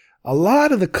colors. A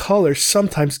lot of the colors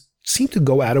sometimes seem to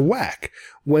go out of whack.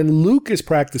 When Luke is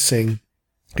practicing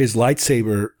his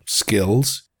lightsaber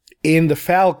skills in the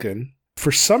Falcon,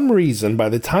 for some reason, by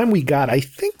the time we got, I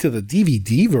think, to the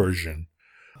DVD version,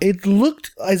 it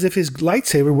looked as if his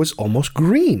lightsaber was almost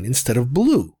green instead of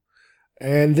blue.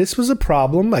 And this was a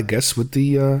problem, I guess, with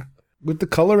the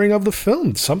coloring of the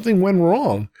film. Something went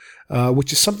wrong,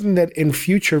 which is something that in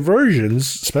future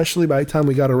versions, especially by the time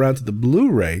we got around to the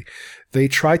Blu-ray, they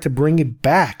tried to bring it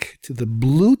back to the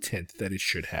blue tint that it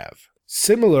should have.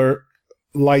 Similar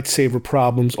lightsaber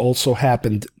problems also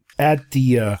happened at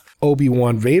the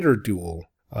Obi-Wan Vader duel.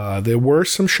 There were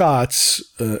some shots,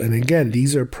 and again,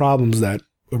 these are problems that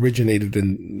originated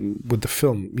with the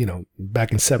film,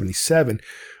 back in 77,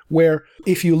 where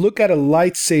if you look at a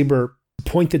lightsaber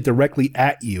pointed directly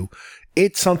at you,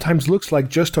 it sometimes looks like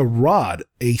just a rod,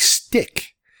 a stick.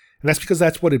 And that's because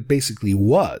that's what it basically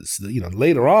was.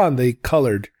 Later on, they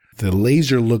colored the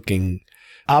laser-looking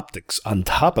optics on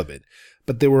top of it.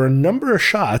 But there were a number of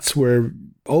shots where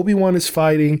Obi-Wan is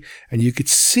fighting, and you could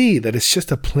see that it's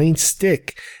just a plain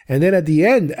stick. And then at the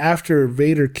end, after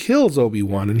Vader kills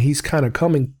Obi-Wan, and he's kind of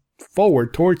coming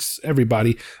forward towards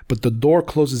everybody, but the door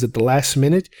closes at the last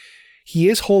minute, he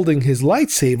is holding his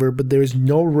lightsaber, but there is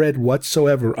no red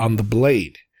whatsoever on the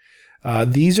blade.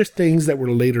 These are things that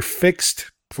were later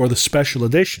fixed for the special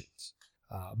editions,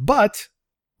 but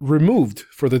removed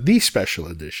for the special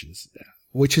editions,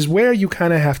 which is where you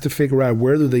kind of have to figure out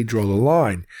where do they draw the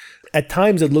line. At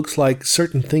times it looks like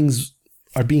certain things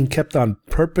are being kept on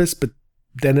purpose, but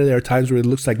then there are times where it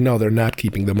looks like, no, they're not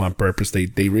keeping them on purpose.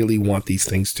 They really want these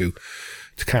things to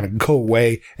kind of go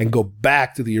away and go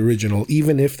back to the original,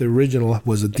 even if the original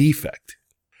was a defect.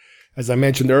 As I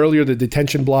mentioned earlier, the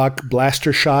detention block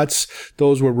blaster shots,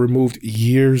 those were removed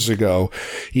years ago,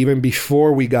 even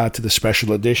before we got to the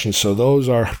special edition. So those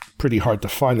are pretty hard to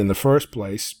find in the first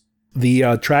place.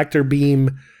 The tractor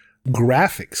beam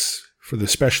graphics for the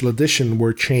special edition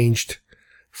were changed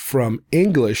from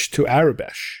English to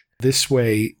Arabic. This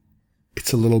way,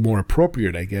 it's a little more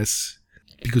appropriate, I guess,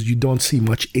 because you don't see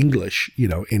much English,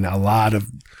 in a lot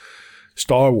of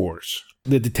Star Wars.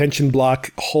 The detention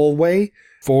block hallway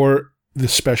for the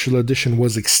special edition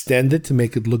was extended to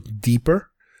make it look deeper,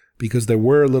 because there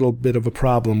were a little bit of a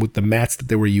problem with the mats that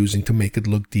they were using to make it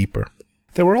look deeper.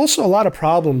 There were also a lot of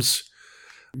problems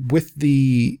with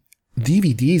the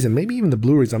DVDs and maybe even the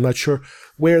Blu-rays, I'm not sure,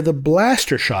 where the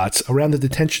blaster shots around the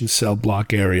detention cell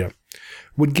block area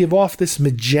would give off this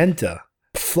magenta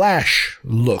flash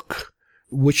look,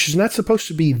 which is not supposed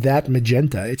to be that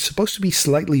magenta. It's supposed to be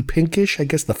slightly pinkish, I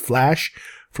guess the flash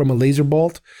from a laser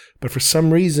bolt, but for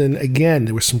some reason, again,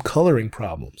 there were some coloring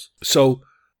problems. So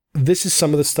this is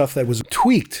some of the stuff that was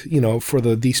tweaked, for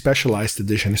the despecialized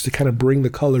edition, is to kind of bring the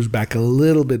colors back a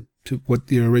little bit to what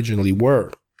they originally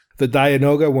were. The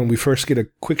Dianoga, when we first get a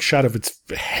quick shot of its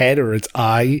head or its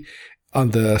eye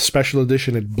on the special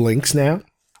edition, it blinks now.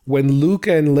 When Luke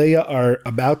and Leia are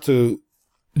about to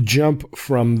jump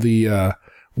from the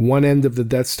one end of the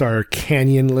Death Star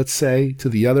canyon, let's say, to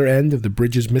the other end, if the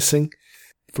bridge is missing,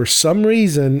 for some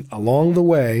reason, along the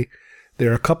way,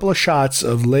 there are a couple of shots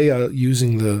of Leia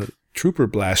using the trooper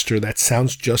blaster that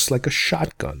sounds just like a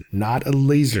shotgun, not a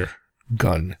laser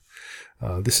gun.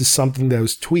 This is something that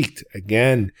was tweaked,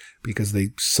 again, because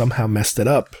they somehow messed it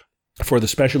up. For the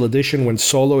special edition, when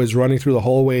Solo is running through the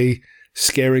hallway,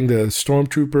 scaring the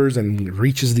stormtroopers, and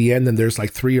reaches the end, and there's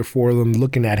like 3 or 4 of them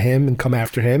looking at him and come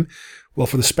after him. Well,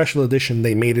 for the special edition,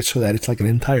 they made it so that it's like an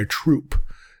entire troop,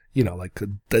 like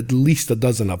at least a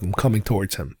dozen of them coming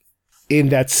towards him. In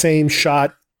that same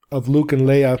shot of Luke and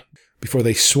Leia, before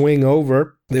they swing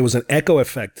over, there was an echo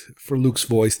effect for Luke's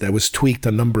voice that was tweaked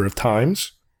a number of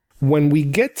times. When we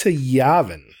get to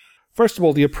Yavin, first of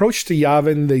all, the approach to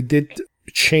Yavin, they did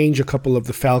change a couple of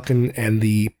the Falcon and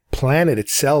the planet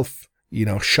itself,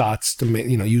 shots to make,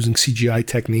 using CGI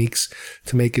techniques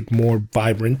to make it more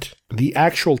vibrant. The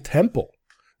actual temple,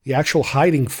 the actual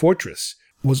hiding fortress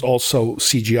was also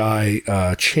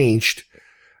CGI changed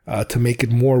to make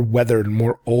it more weathered,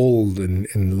 more old,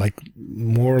 and like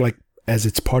more like as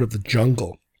it's part of the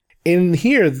jungle. In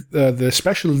here, the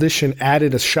special edition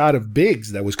added a shot of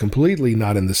Biggs that was completely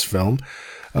not in this film,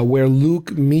 where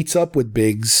Luke meets up with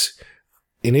Biggs.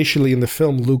 Initially in the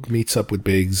film, Luke meets up with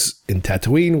Biggs in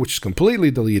Tatooine, which is completely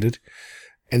deleted,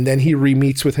 and then he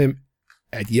re-meets with him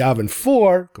at Yavin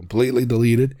 4, completely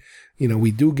deleted.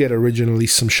 We do get originally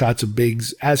some shots of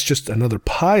Biggs as just another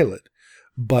pilot,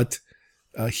 but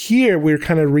here we're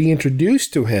kind of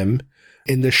reintroduced to him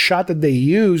in the shot that they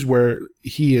use where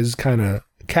he is kind of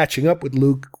catching up with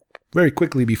Luke very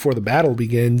quickly before the battle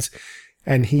begins,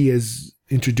 and he is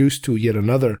introduced to yet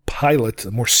another pilot,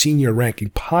 a more senior ranking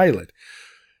pilot.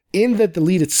 In the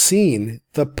deleted scene,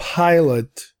 the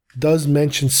pilot does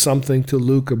mention something to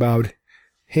Luke about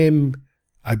him,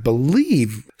 I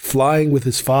believe, flying with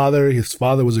his father. His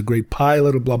father was a great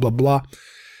pilot, blah, blah, blah.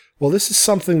 Well, this is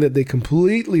something that they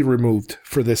completely removed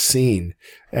for this scene.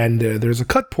 And there's a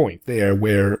cut point there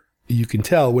where you can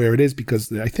tell where it is,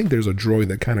 because I think there's a droid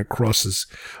that kind of crosses,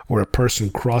 or a person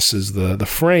crosses the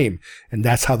frame. And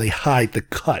that's how they hide the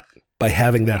cut, by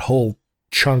having that whole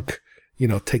chunk,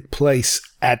 take place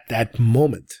at that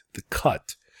moment, the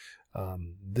cut.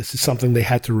 This is something they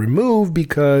had to remove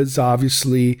because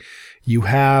obviously you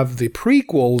have the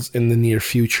prequels in the near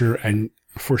future, and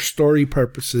for story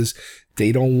purposes,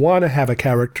 they don't want to have a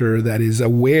character that is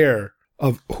aware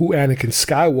of who Anakin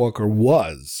Skywalker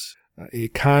was.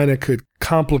 It kind of could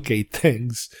complicate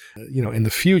things, in the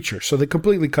future. So they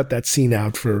completely cut that scene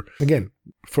out for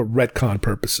retcon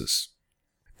purposes,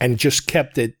 and just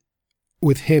kept it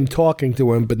with him talking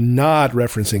to him, but not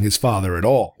referencing his father at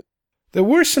all. There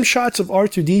were some shots of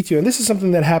R2-D2, and this is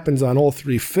something that happens on all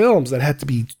 3 films that had to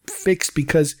be fixed,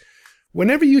 because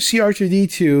whenever you see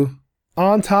R2-D2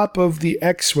 on top of the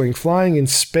X-Wing flying in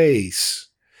space,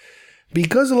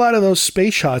 because a lot of those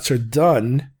space shots are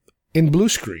done in blue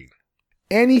screen,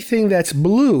 anything that's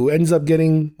blue ends up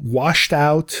getting washed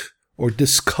out or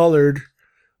discolored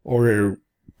or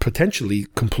potentially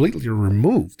completely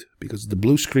removed, because the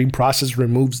blue screen process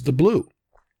removes the blue.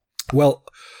 Well,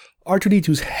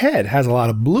 R2-D2's head has a lot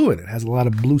of blue in it, has a lot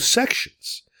of blue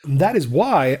sections. And that is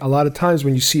why a lot of times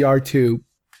when you see R2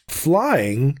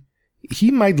 flying,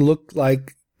 he might look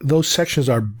like those sections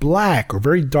are black or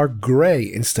very dark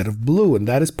gray instead of blue, and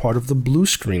that is part of the blue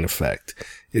screen effect.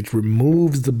 It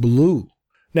removes the blue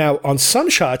Now, on some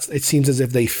shots, it seems as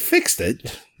if they fixed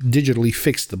it, digitally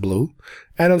fixed the blue.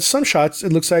 And on some shots,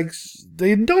 it looks like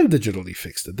they don't digitally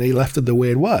fix it. They left it the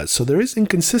way it was. So there is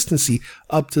inconsistency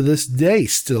up to this day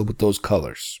still with those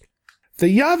colors.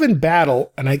 The Yavin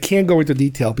battle, and I can't go into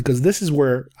detail because this is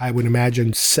where I would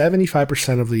imagine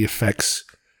 75% of the effects,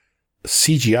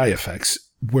 CGI effects,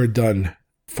 were done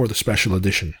for the special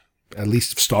edition, at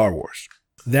least of Star Wars.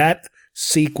 That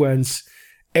sequence,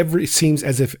 it seems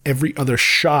as if every other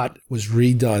shot was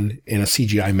redone in a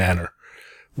CGI manner.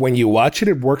 When you watch it,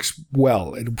 it works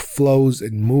well. It flows,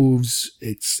 it moves,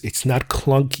 it's not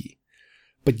clunky.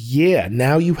 But yeah,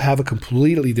 now you have a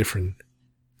completely different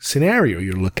scenario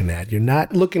you're looking at. You're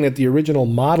not looking at the original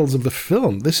models of the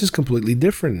film. This is completely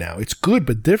different now. It's good,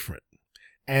 but different.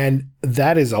 And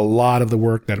that is a lot of the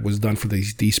work that was done for the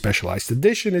despecialized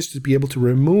edition, is to be able to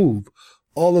remove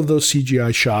all of those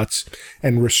CGI shots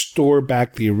and restore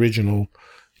back the original,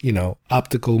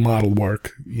 optical model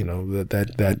work,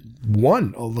 that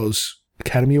won all those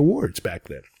Academy Awards back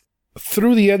then.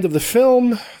 Through the end of the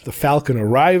film, the Falcon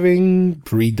arriving,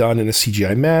 redone in a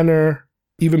CGI manner.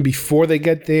 Even before they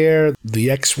get there,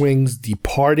 the X-Wings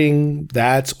departing,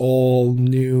 that's all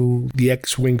new. The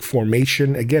X-Wing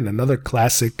formation, again, another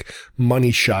classic money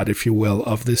shot, if you will,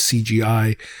 of this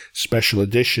CGI special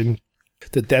edition.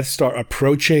 The Death Star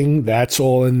approaching, that's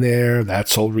all in there,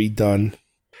 that's all redone.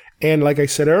 And like I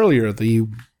said earlier, the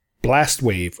blast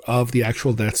wave of the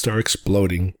actual Death Star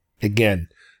exploding, again,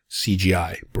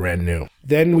 CGI, brand new.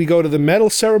 Then we go to the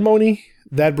medal ceremony.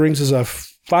 That brings us a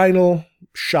final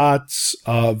shots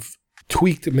of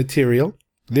tweaked material.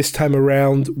 This time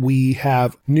around, we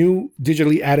have new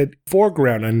digitally added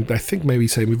foreground and I think maybe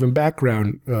even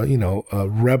background,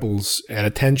 rebels at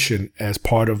attention as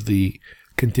part of the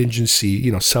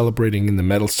contingency, celebrating in the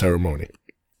medal ceremony.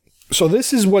 So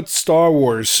this is what Star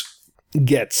Wars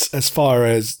gets as far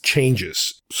as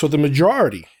changes. So the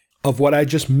majority of what I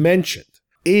just mentioned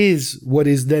is what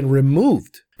is then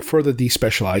removed for the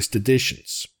despecialized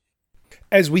editions.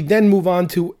 As we then move on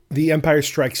to The Empire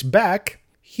Strikes Back,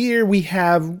 here we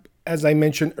have, as I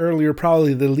mentioned earlier,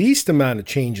 probably the least amount of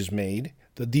changes made.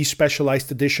 The despecialized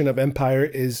edition of Empire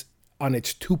is on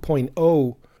its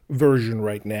 2.0 version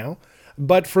right now.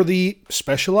 But for the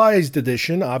specialized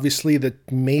edition, obviously the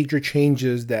major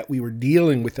changes that we were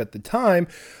dealing with at the time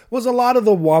was a lot of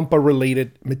the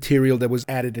Wampa-related material that was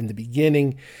added in the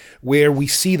beginning, where we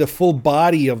see the full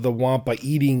body of the Wampa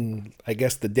eating, I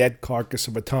guess, the dead carcass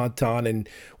of a Tauntaun and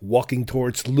walking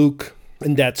towards Luke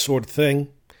and that sort of thing.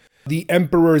 The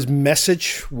Emperor's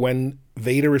message when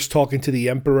Vader is talking to the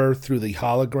Emperor through the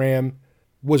hologram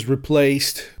was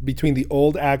replaced between the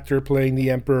old actor playing the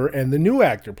Emperor and the new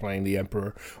actor playing the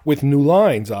Emperor with new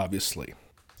lines, obviously.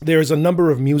 There's a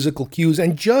number of musical cues,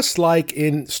 and just like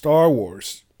in Star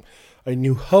Wars, A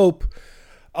New Hope,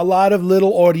 a lot of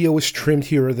little audio was trimmed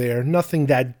here or there, nothing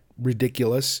that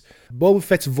ridiculous. Boba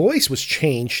Fett's voice was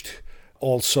changed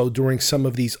also during some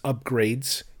of these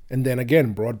upgrades, and then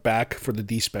again brought back for the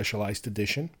despecialized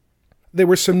edition. There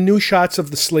were some new shots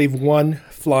of the Slave One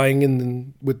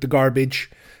flying with the garbage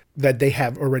that they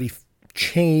have already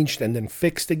changed and then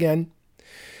fixed again.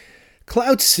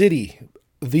 Cloud City,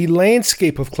 the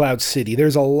landscape of Cloud City,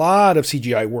 there's a lot of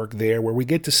CGI work there where we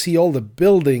get to see all the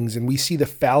buildings and we see the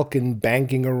Falcon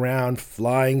banking around,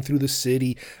 flying through the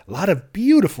city. A lot of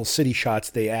beautiful city shots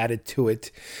they added to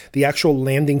it. The actual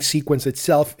landing sequence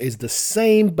itself is the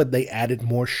same, but they added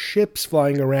more ships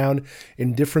flying around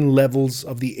in different levels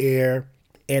of the air.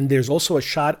 And there's also a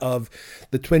shot of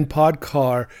the twin pod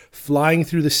car flying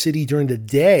through the city during the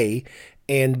day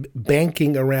and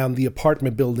banking around the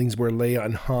apartment buildings where Leia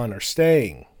and Han are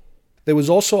staying. There was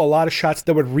also a lot of shots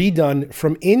that were redone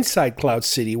from inside Cloud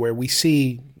City, where we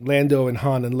see Lando and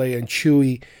Han and Leia and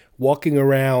Chewie walking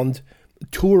around,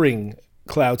 touring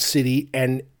Cloud City,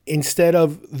 and instead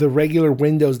of the regular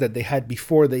windows that they had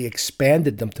before, they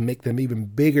expanded them to make them even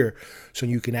bigger so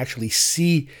you can actually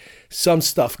see some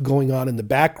stuff going on in the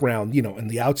background, in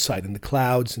the outside, in the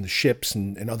clouds and the ships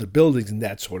and other buildings and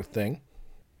that sort of thing.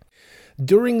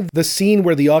 During the scene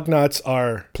where the Ugnaughts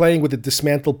are playing with the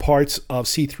dismantled parts of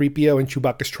C-3PO and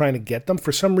Chewbacca's trying to get them,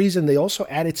 for some reason they also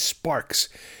added sparks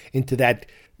into that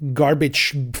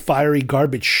fiery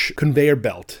garbage conveyor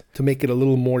belt to make it a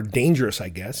little more dangerous, I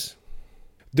guess.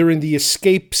 During the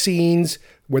escape scenes,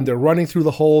 when they're running through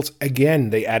the holes,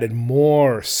 again, they added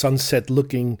more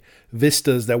sunset-looking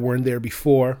vistas that weren't there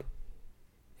before.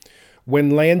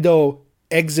 When Lando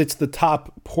exits the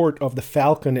top port of the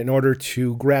Falcon in order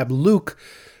to grab Luke,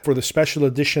 for the special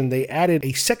edition, they added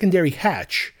a secondary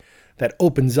hatch that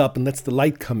opens up and lets the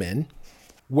light come in.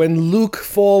 When Luke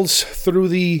falls through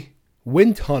the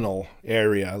wind tunnel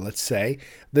area, let's say,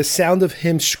 the sound of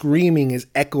him screaming is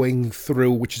echoing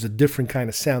through, which is a different kind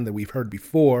of sound that we've heard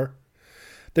before.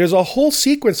 There's a whole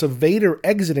sequence of Vader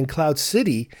exiting Cloud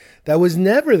City that was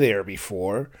never there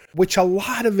before, which a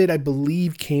lot of it, I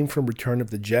believe, came from Return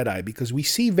of the Jedi, because we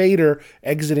see Vader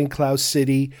exiting Cloud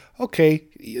City. Okay,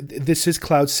 this is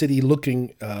Cloud City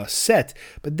looking set,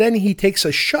 but then he takes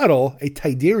a shuttle, a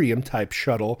Tydirium type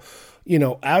shuttle,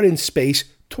 out in space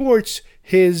towards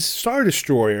his Star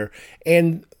Destroyer,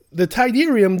 and the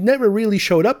Tydirium never really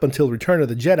showed up until Return of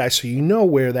the Jedi, so you know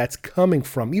where that's coming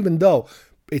from, even though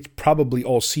it's probably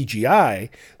all CGI.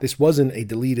 This wasn't a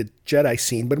deleted Jedi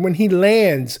scene, but when he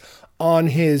lands on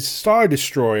his Star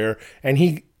Destroyer and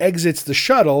he exits the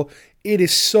shuttle, it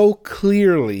is so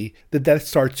clearly the Death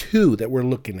Star 2 that we're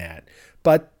looking at.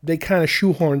 But they kind of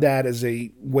shoehorned that as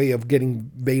a way of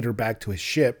getting Vader back to his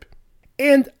ship.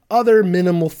 And other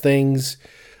minimal things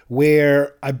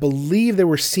where I believe there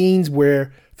were scenes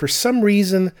where for some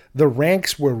reason the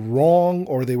ranks were wrong,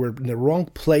 or they were in the wrong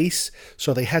place,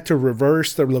 so they had to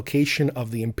reverse the location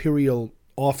of the Imperial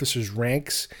officers'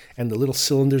 ranks and the little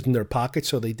cylinders in their pockets.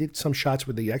 So they did some shots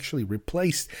where they actually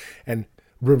replaced and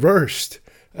reversed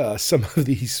some of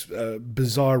these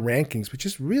bizarre rankings, which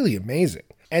is really amazing.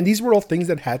 And these were all things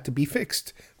that had to be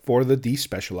fixed for the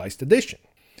despecialized edition.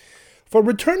 For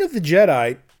Return of the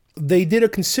Jedi, they did a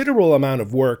considerable amount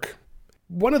of work.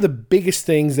 One of the biggest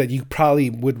things that you probably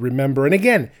would remember, and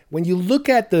again, when you look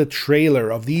at the trailer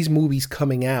of these movies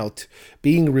coming out,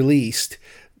 being released,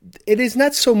 it is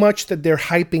not so much that they're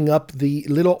hyping up the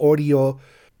little audio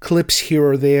clips here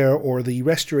or there, or the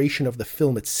restoration of the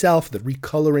film itself, the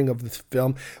recoloring of the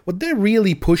film. What they're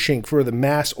really pushing for the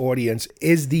mass audience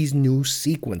is these new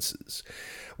sequences.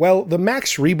 Well, the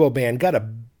Max Rebo Band got a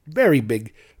very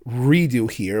big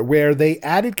redo here, where they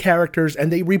added characters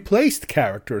and they replaced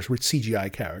characters with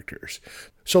CGI characters.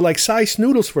 So like Sy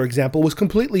Snootles, for example, was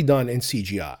completely done in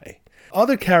CGI.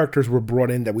 Other characters were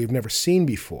brought in that we've never seen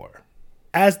before.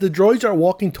 As the droids are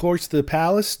walking towards the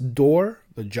palace door,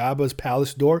 the Jabba's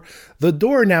palace door, the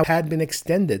door now had been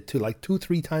extended to like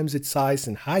 2-3 times its size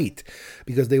and height,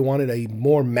 because they wanted a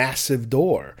more massive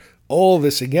door. All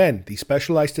this, again, these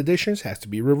specialized editions has to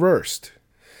be reversed.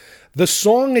 The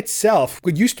song itself,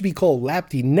 what used to be called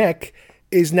Lapti Nek,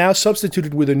 is now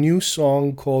substituted with a new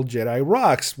song called Jedi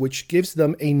Rocks, which gives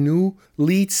them a new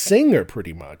lead singer,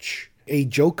 pretty much. A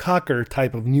Joe Cocker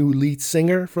type of new lead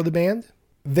singer for the band.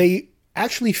 They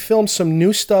actually filmed some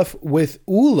new stuff with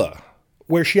Oola,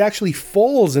 where she actually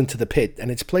falls into the pit, and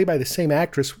it's played by the same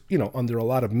actress, under a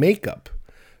lot of makeup.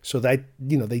 So that,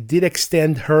 they did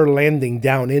extend her landing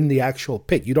down in the actual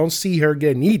pit. You don't see her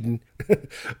getting eaten,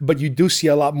 but you do see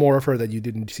a lot more of her that you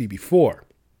didn't see before.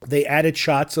 They added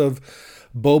shots of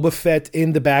Boba Fett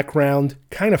in the background,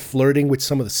 kind of flirting with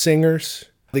some of the singers.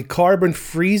 The carbon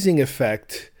freezing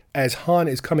effect, as Han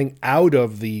is coming out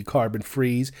of the carbon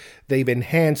freeze, they've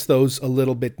enhanced those a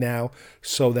little bit now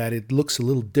so that it looks a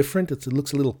little different. It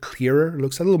looks a little clearer. It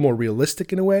looks a little more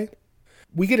realistic in a way.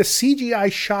 We get a CGI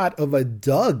shot of a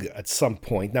Dug at some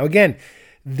point. Now, again,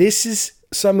 this is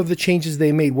some of the changes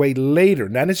they made way later.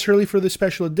 Not necessarily for the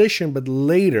special edition, but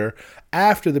later,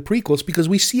 after the prequels, because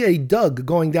we see a Dug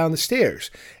going down the stairs.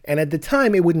 And at the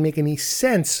time, it wouldn't make any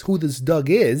sense who this Dug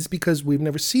is, because we've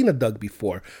never seen a Dug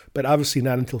before. But obviously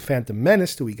not until Phantom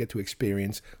Menace do we get to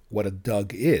experience what a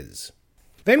Dug is.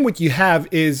 Then what you have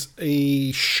is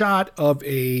a shot of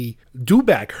a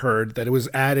dewback herd that was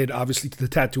added, obviously, to the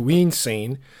Tatooine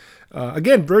scene.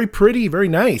 Again, very pretty, very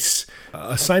nice.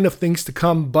 A sign of things to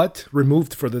come, but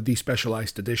removed for the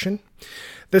despecialized edition.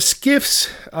 The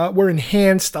skiffs were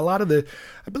enhanced. I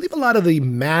believe a lot of the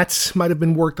mats might have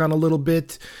been worked on a little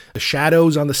bit. The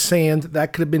shadows on the sand,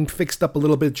 that could have been fixed up a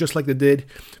little bit, just like they did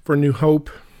for New Hope.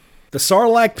 The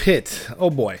Sarlacc pit, oh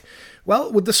boy.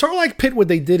 Well, with the Sarlacc pit, what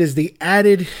they did is they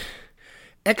added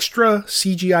extra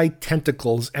CGI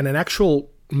tentacles and an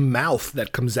actual mouth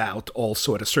that comes out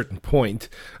also at a certain point,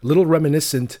 a little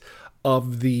reminiscent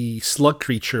of the slug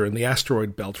creature in the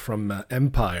asteroid belt from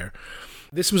Empire.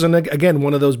 This was, again,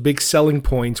 one of those big selling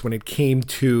points when it came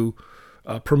to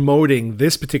promoting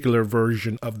this particular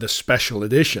version of the special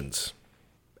editions.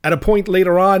 At a point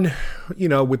later on,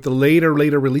 with the later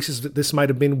releases, this might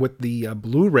have been with the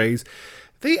Blu-rays,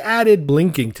 they added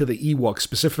blinking to the Ewoks,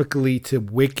 specifically to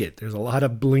Wicket. There's a lot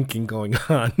of blinking going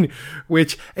on,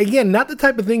 which, again, not the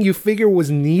type of thing you figure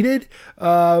was needed,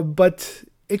 but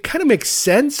it kind of makes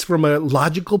sense from a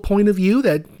logical point of view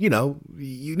that,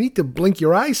 you need to blink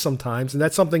your eyes sometimes, and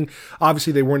that's something,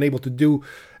 obviously, they weren't able to do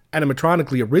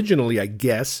animatronically originally, I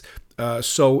guess.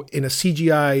 So in a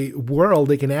CGI world,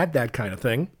 they can add that kind of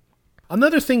thing.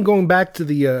 Another thing going back to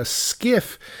the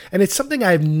skiff, and it's something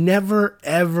I've never,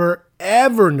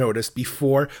 ever noticed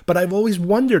before, but I've always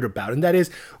wondered about, and that is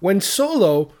when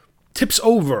Solo tips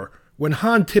over, when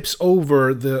Han tips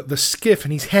over the skiff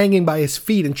and he's hanging by his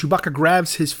feet and Chewbacca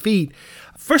grabs his feet.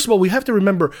 First of all, we have to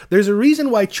remember there's a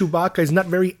reason why Chewbacca is not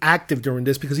very active during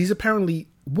this, because he's apparently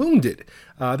wounded.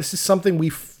 This is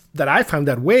something that I found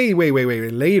out way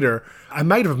later. I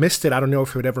might have missed it. I don't know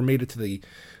if it ever made it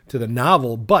to the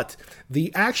novel, but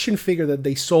the action figure that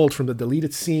they sold from the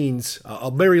deleted scenes a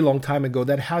very long time ago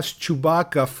that has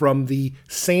Chewbacca from the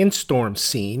sandstorm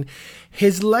scene,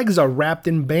 his legs are wrapped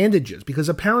in bandages because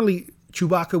apparently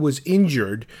Chewbacca was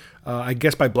injured, I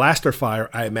guess by blaster fire,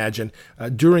 I imagine,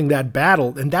 during that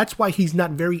battle, and that's why he's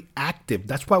not very active.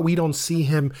 That's why we don't see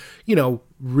him,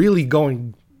 really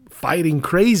fighting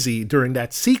crazy during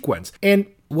that sequence. And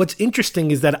what's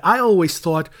interesting is that I always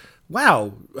thought,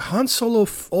 wow, Han Solo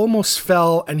almost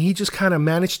fell and he just kind of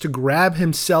managed to grab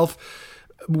himself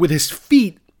with his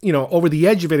feet, over the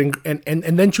edge of it. And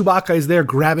then Chewbacca is there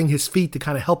grabbing his feet to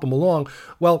kind of help him along.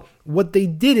 Well, what they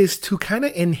did is to kind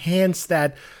of enhance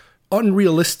that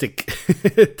unrealistic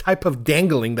type of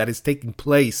dangling that is taking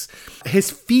place.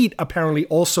 His feet apparently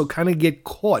also kind of get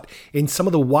caught in some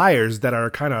of the wires that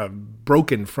are kind of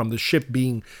broken from the ship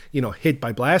being, hit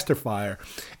by blaster fire.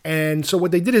 And so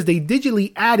what they did is they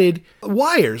digitally added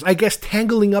wires, I guess,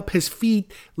 tangling up his feet,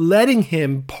 letting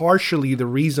him partially the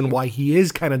reason why he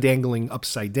is kind of dangling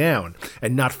upside down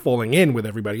and not falling in with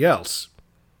everybody else.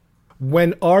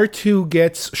 When R2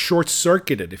 gets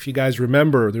short-circuited, if you guys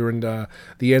remember, during the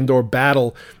Endor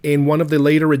battle, in one of the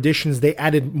later editions, they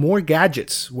added more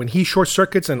gadgets. When he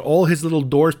short-circuits and all his little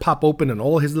doors pop open and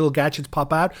all his little gadgets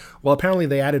pop out, well, apparently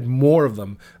they added more of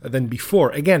them than before.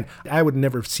 Again, I would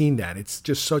never have seen that. It's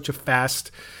just such a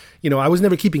fast... I was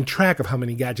never keeping track of how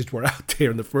many gadgets were out there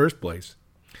in the first place.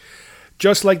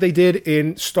 Just like they did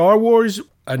in Star Wars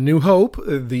A New Hope,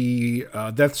 the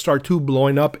Death Star 2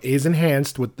 blowing up is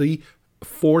enhanced with the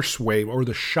force wave or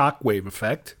the shock wave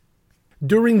effect.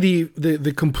 During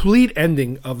the complete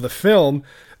ending of the film,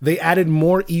 they added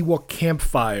more Ewok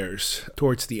campfires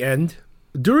towards the end.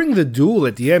 During the duel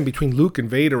at the end between Luke and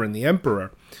Vader and the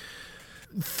Emperor,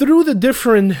 through the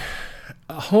different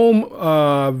home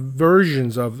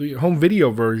video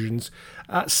versions,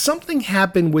 something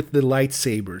happened with the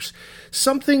lightsabers.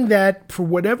 Something that, for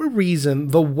whatever reason,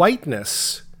 the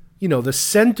whiteness, the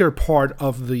center part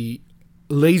of the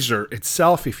laser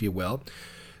itself, if you will,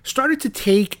 started to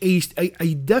take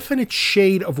a definite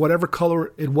shade of whatever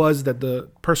color it was that the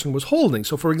person was holding.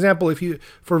 So, for example,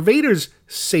 for Vader's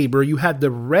saber, you had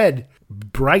the red,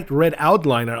 bright red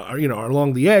outline,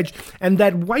 along the edge, and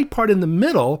that white part in the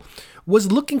middle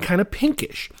was looking kind of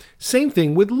pinkish. Same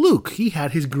thing with Luke. He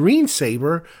had his green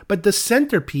saber, but the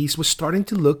centerpiece was starting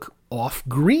to look off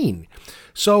green.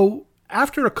 So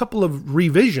after a couple of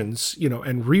revisions,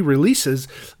 and re-releases,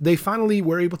 they finally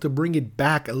were able to bring it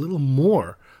back a little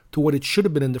more to what it should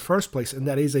have been in the first place, and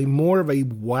that is more of a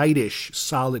whitish,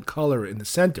 solid color in the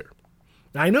center.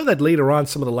 Now, I know that later on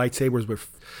some of the lightsabers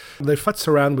they futzed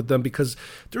around with them because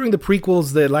during the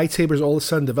prequels, the lightsabers all of a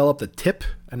sudden developed a tip,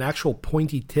 an actual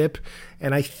pointy tip,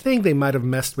 and I think they might have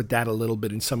messed with that a little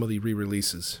bit in some of the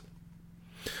re-releases.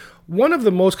 One of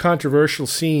the most controversial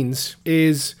scenes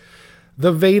is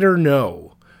the Vader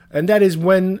No, and that is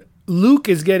when Luke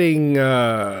is getting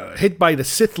hit by the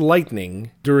Sith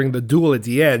lightning during the duel at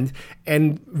the end,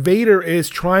 and Vader is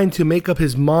trying to make up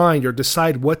his mind or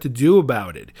decide what to do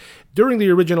about it. During the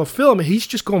original film, he's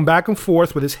just going back and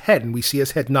forth with his head, and we see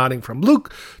his head nodding from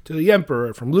Luke to the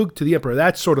Emperor, from Luke to the Emperor,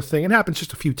 that sort of thing. It happens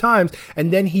just a few times,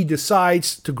 and then he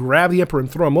decides to grab the Emperor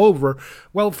and throw him over.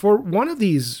 Well, for one of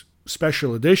these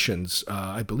special editions,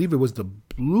 I believe it was the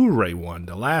Blu-ray one,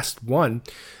 the last one,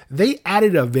 they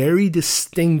added a very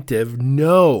distinctive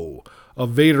no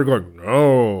of Vader going,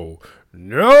 no.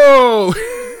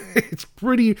 It's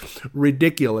pretty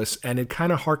ridiculous, and it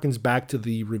kind of harkens back to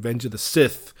the Revenge of the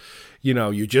Sith.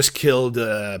 You just killed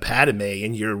Padme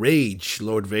in your rage,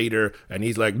 Lord Vader, and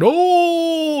he's like,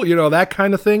 no, that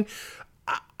kind of thing.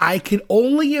 I can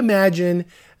only imagine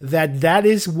that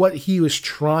is what he was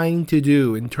trying to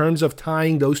do in terms of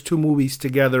tying those two movies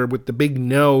together with the big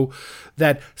no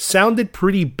that sounded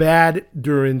pretty bad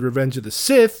during Revenge of the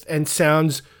Sith and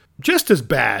sounds just as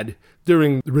bad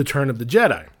during Return of the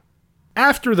Jedi.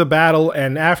 After the battle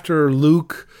and after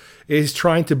Luke is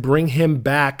trying to bring him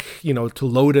back, to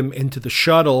load him into the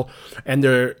shuttle, and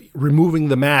they're removing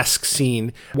the mask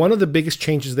scene, one of the biggest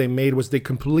changes they made was they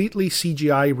completely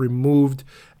CGI removed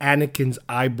Anakin's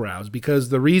eyebrows, because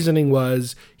the reasoning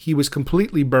was he was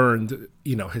completely burned,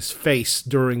 his face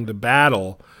during the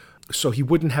battle so he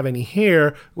wouldn't have any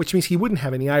hair, which means he wouldn't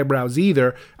have any eyebrows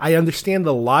either. I understand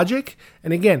the logic,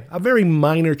 and again, a very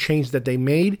minor change that they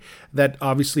made that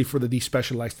obviously for the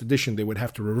despecialized edition they would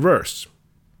have to reverse.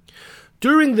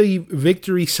 During the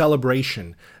victory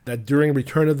celebration, that during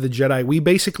Return of the Jedi, we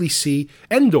basically see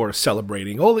Endor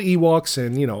celebrating, all the Ewoks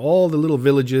and, all the little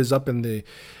villages up in the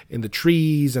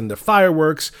trees and the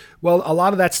fireworks. Well, a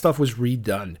lot of that stuff was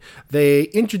redone. They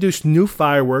introduced new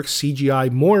fireworks,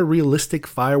 CGI, more realistic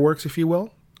fireworks, if you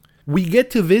will. We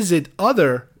get to visit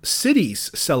other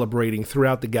cities celebrating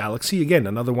throughout the galaxy. Again,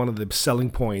 another one of the selling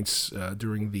points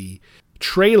during the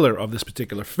trailer of this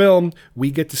particular film. We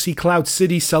get to see Cloud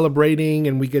City celebrating,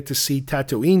 and we get to see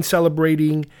Tatooine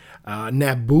celebrating,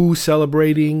 Naboo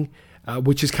celebrating,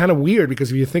 which is kind of weird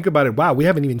because if you think about it, wow, we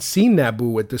haven't even seen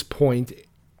Naboo at this point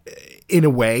in a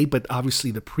way, but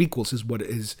obviously the prequels is what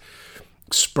is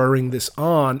spurring this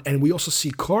on. And we also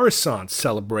see Coruscant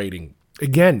celebrating,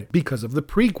 again, because of the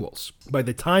prequels. By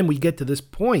the time we get to this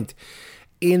point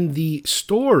in the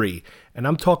story, and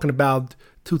I'm talking about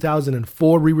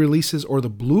 2004 re-releases or the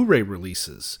Blu-ray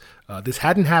releases. This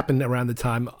hadn't happened around the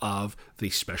time of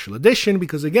the special edition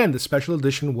because, again, the special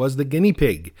edition was the guinea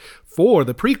pig for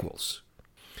the prequels.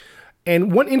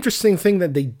 And one interesting thing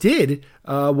that they did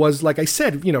was, like I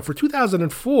said, for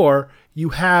 2004, you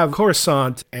have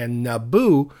Coruscant and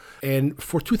Naboo. And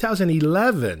for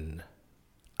 2011,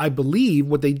 I believe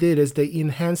what they did is they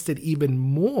enhanced it even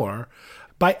more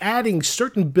by adding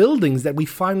certain buildings that we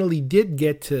finally did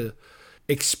get to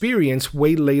experience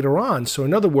way later on. So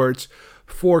in other words,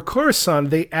 for Coruscant,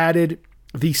 they added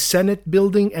the Senate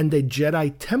building and the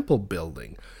Jedi Temple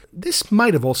building. This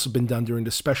might have also been done during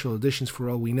the special editions for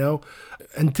all we know,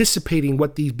 anticipating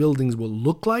what these buildings will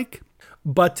look like.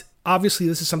 But obviously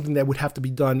this is something that would have to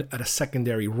be done at a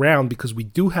secondary round because we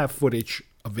do have footage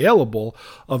available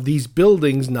of these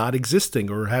buildings not existing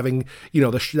or having,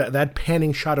 that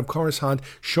panning shot of Coruscant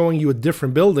showing you a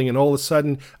different building, and all of a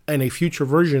sudden in a future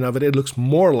version of it, it looks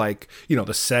more like,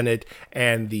 the Senate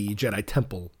and the Jedi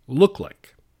Temple look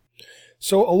like.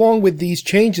 So along with these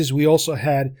changes, we also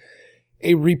had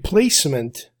a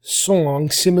replacement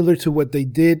song similar to what they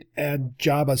did at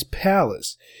Jabba's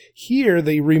palace. Here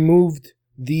they removed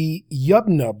the Yub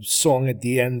Nub song at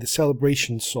the end, the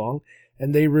celebration song,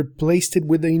 and they replaced it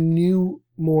with a new,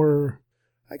 more,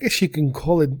 I guess you can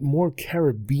call it more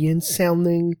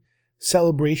Caribbean-sounding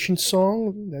celebration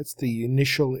song. That's the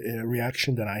initial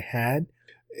reaction that I had.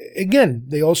 Again,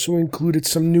 they also included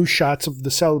some new shots of the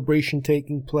celebration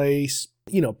taking place,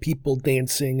 people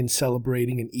dancing and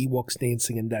celebrating and Ewoks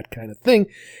dancing and that kind of thing.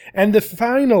 And the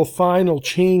final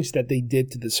change that they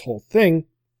did to this whole thing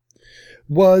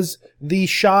was the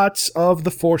shots of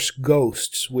the Force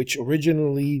ghosts, which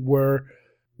originally were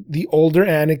the older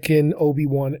Anakin,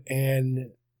 Obi-Wan,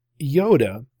 and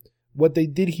Yoda. What they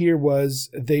did here was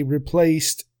they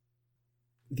replaced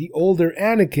the older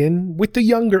Anakin with the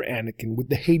younger Anakin, with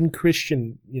the Hayden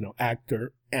Christensen,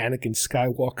 actor, Anakin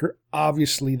Skywalker.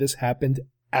 Obviously, this happened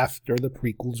after the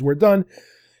prequels were done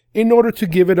in order to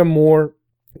give it a more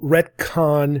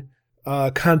retcon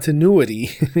continuity,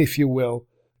 if you will,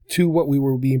 to what we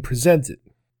were being presented.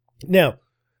 Now,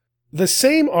 the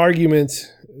same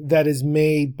argument that is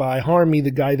made by Harmy, the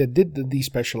guy that did the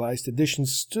despecialized edition,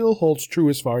 still holds true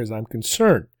as far as I'm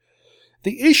concerned.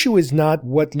 The issue is not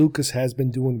what Lucas has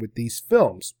been doing with these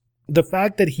films. The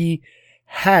fact that he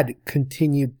had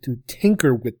continued to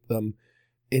tinker with them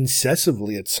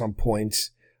incessantly at some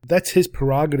points, that's his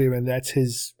prerogative and that's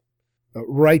his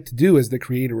right to do as the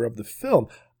creator of the film.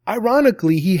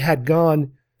 Ironically, he had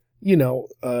gone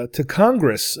to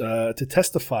Congress to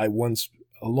testify once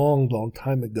a long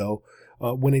time ago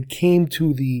when it came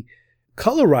to the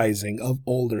colorizing of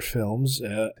older films.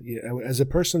 As a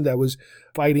person that was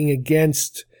fighting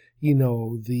against,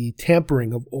 the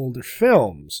tampering of older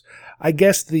films, I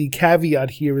guess the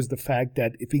caveat here is the fact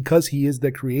that because he is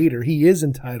the creator, he is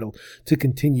entitled to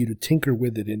continue to tinker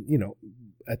with it and,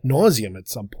 ad nauseum at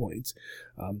some points.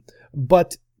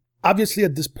 But obviously,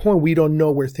 at this point, we don't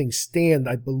know where things stand.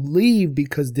 I believe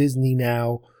because Disney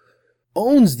now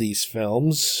owns these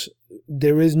films,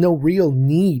 there is no real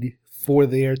need for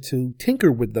there to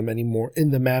tinker with them anymore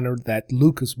in the manner that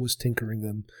Lucas was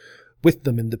tinkering with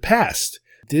them in the past.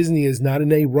 Disney is not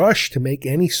in a rush to make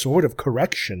any sort of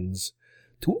corrections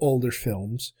to older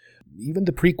films, even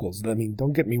the prequels. I mean,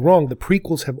 don't get me wrong, the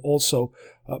prequels have also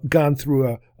gone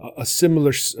through a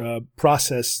similar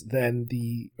process than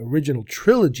the original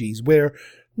trilogies, where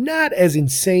not as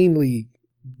insanely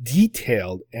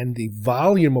detailed and the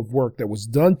volume of work that was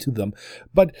done to them.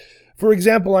 But, for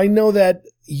example, I know that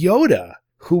Yoda,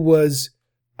 who was,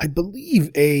 I believe,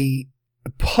 a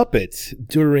puppet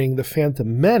during The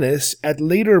Phantom Menace at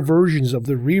later versions of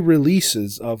the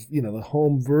re-releases of, the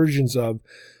home versions of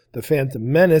The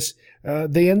Phantom Menace.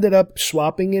 They ended up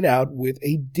swapping it out with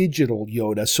a digital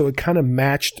Yoda, so it kind of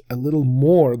matched a little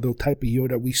more the type of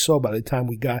Yoda we saw by the time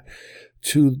we got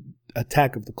to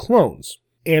Attack of the Clones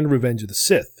and Revenge of the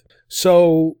Sith.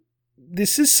 So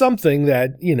this is something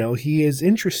that, he is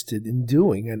interested in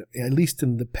doing, and at least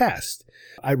in the past.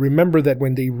 I remember that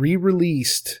when they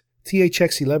re-released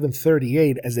THX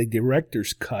 1138 as a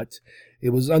director's cut, it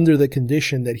was under the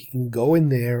condition that he can go in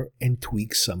there and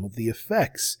tweak some of the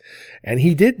effects. And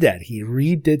he did that. He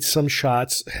redid some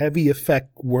shots, heavy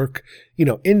effect work, in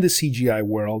the CGI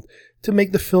world to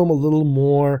make the film a little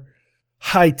more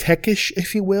high-tech-ish,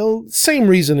 if you will. Same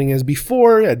reasoning as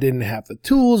before. I didn't have the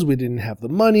tools, we didn't have the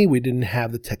money, we didn't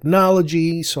have the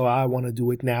technology, so I want to do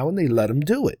it now, and they let him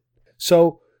do it.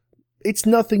 So it's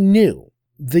nothing new.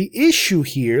 The issue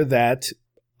here that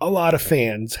a lot of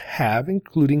fans have,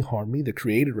 including Harmy, the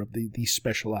creator of these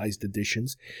specialized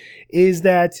editions, is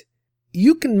that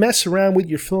you can mess around with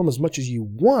your film as much as you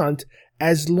want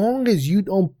as long as you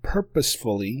don't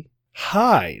purposefully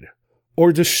hide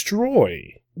or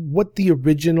destroy what the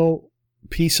original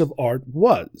piece of art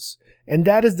was. And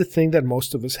that is the thing that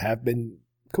most of us have been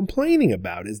complaining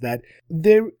about, is that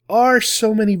there are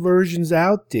so many versions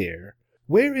out there.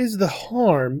 Where is the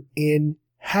harm in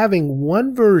having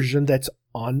one version that's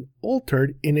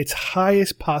unaltered in its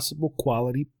highest possible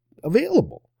quality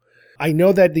available? I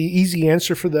know that the easy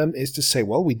answer for them is to say,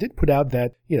 well, we did put out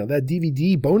that, that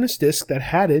DVD bonus disc that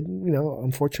had it,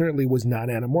 unfortunately was not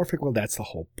anamorphic. Well, that's the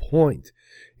whole point.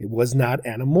 It was not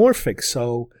anamorphic.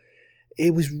 So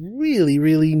it was really,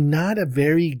 really not a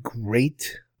very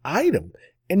great item.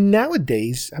 And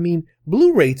nowadays,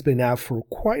 Blu-ray's been out for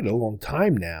quite a long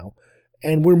time now,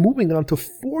 and we're moving on to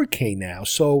 4K now.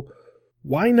 So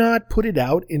why not put it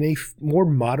out in a more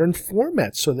modern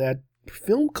format so that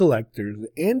film collectors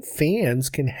and fans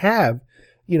can have,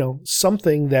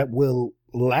 something that will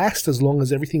last as long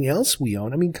as everything else we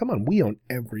own? Come on, we own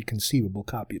every conceivable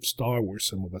copy of Star Wars,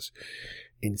 some of us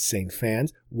insane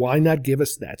fans. Why not give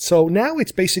us that? So now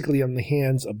it's basically on the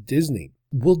hands of Disney.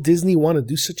 Will Disney want to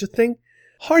do such a thing?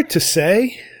 Hard to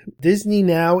say. Disney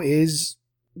now is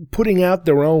putting out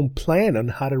their own plan on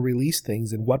how to release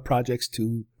things and what projects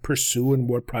to pursue and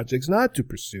what projects not to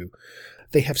pursue.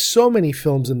 They have so many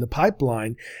films in the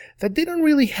pipeline that they don't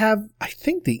really have, I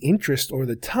think, the interest or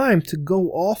the time to go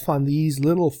off on these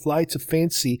little flights of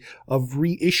fancy of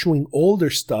reissuing older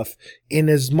stuff in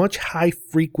as much high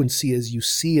frequency as you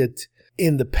see it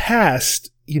in the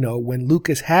past. When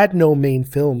Lucas had no main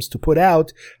films to put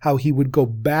out, how he would go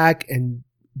back and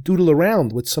doodle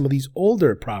around with some of these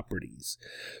older properties.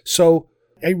 So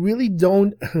I really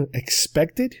don't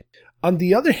expect it. On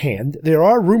the other hand, there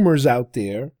are rumors out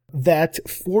there that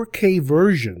 4K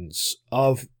versions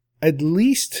of at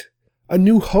least A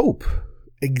New Hope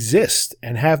exist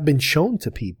and have been shown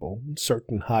to people,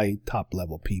 certain high top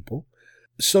level people.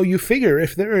 So you figure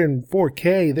if they're in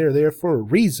 4K, they're there for a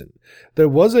reason. There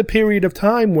was a period of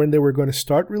time when they were going to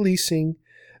start releasing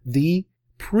the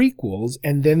prequels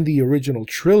and then the original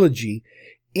trilogy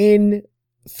in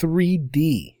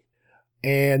 3D.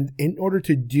 And in order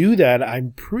to do that,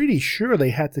 I'm pretty sure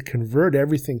they had to convert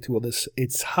everything to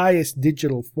its highest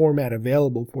digital format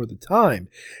available for the time.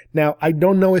 Now, I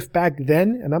don't know if back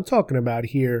then, and I'm talking about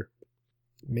here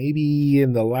maybe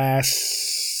in the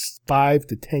last 5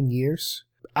 to 10 years,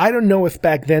 I don't know if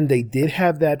back then they did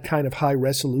have that kind of high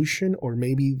resolution, or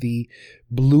maybe the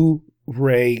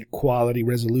Blu-ray quality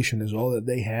resolution is all that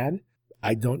they had.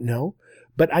 I don't know.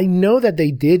 But I know that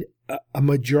they did a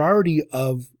majority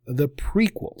of the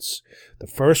prequels. The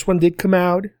first one did come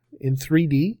out in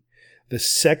 3D. The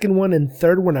second one and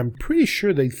third one, I'm pretty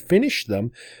sure they finished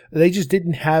them. They just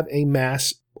didn't have a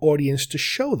mass audience to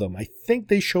show them. I think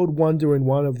they showed one during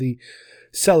one of the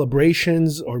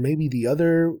celebrations, or maybe the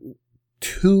other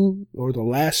two, or the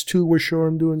last two were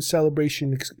shown doing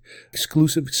celebration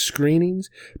exclusive screenings.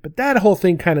 But that whole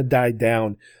thing kind of died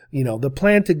down. The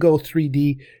plan to go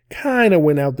 3D kind of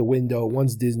went out the window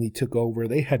once Disney took over.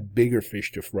 They had bigger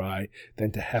fish to fry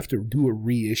than to have to do a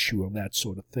reissue of that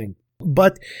sort of thing.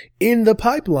 But in the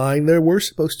pipeline, there were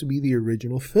supposed to be the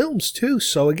original films too.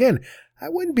 So again, I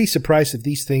wouldn't be surprised if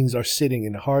these things are sitting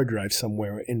in a hard drive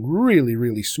somewhere in really,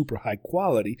 really super high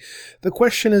quality. The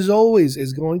question as always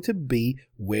is going to be,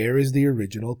 where is the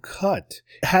original cut?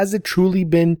 Has it truly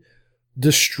been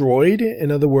destroyed?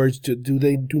 In other words, do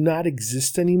they not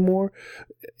exist anymore?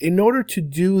 In order to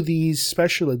do these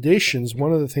special editions,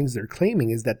 one of the things they're claiming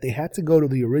is that they had to go to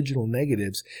the original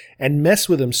negatives and mess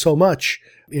with them so much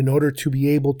in order to be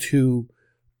able to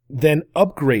then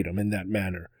upgrade them in that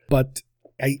manner. But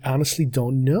I honestly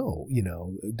don't know,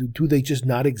 do they just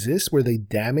not exist? Were they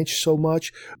damaged so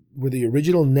much? Were the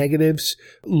original negatives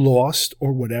lost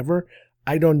or whatever?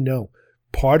 I don't know.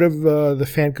 Part of the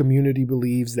fan community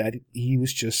believes that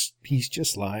he's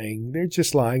just lying. They're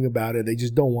just lying about it. They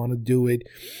just don't want to do it.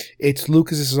 It's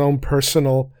Lucas's own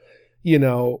personal,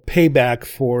 payback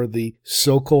for the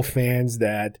so-called fans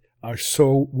that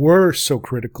were so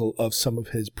critical of some of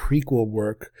his prequel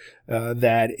work,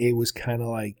 that it was kind of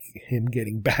like him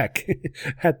getting back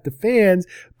at the fans.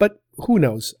 But who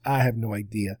knows? I have no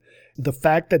idea. The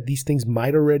fact that these things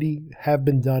might already have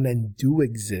been done and do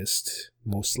exist,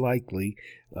 most likely,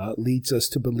 leads us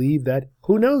to believe that,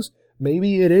 who knows,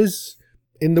 maybe it is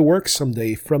in the works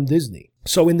someday from Disney.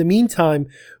 So in the meantime,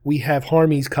 we have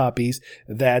Harmy's copies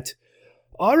that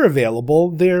are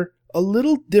available. They're a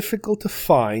little difficult to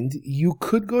find. You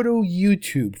could go to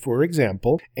YouTube, for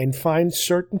example, and find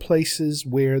certain places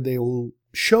where they will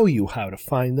show you how to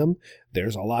find them.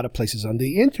 There's a lot of places on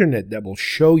the internet that will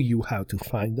show you how to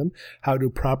find them, how to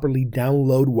properly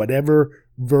download whatever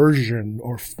version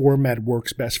or format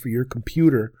works best for your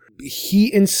computer.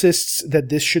 He insists that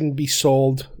this shouldn't be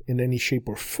sold in any shape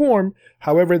or form.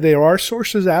 However, there are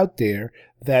sources out there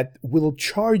that will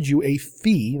charge you a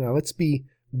fee. Now, let's be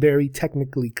very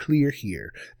technically clear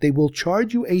here. They will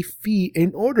charge you a fee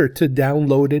in order to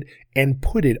download it and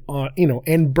put it on,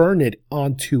 and burn it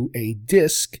onto a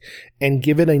disc and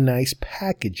give it a nice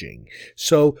packaging.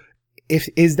 So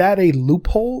is that a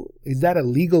loophole? Is that a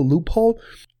legal loophole?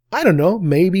 I don't know.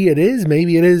 Maybe it is.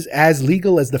 Maybe it is as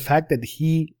legal as the fact that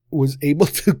he was able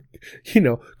to,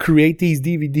 create these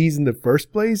DVDs in the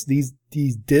first place, these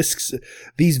discs,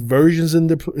 these versions in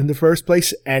the first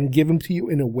place, and give them to you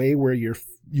in a way where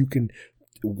you can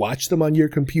watch them on your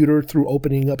computer through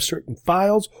opening up certain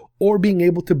files or being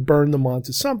able to burn them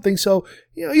onto something. So,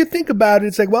 you think about it,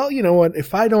 it's like, well, you know what?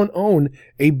 If I don't own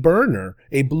a burner,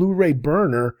 a Blu-ray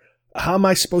burner, how am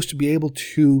I supposed to be able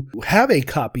to have a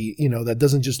copy, that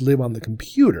doesn't just live on the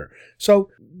computer? So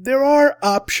there are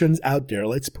options out there.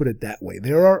 Let's put it that way.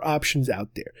 There are options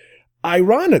out there.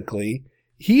 Ironically,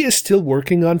 he is still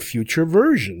working on future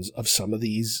versions of some of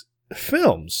these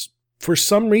films. For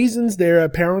some reasons, there are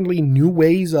apparently new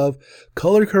ways of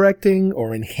color correcting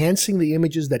or enhancing the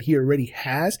images that he already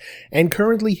has. And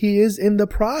currently he is in the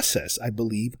process, I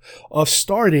believe, of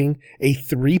starting a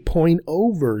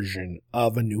 3.0 version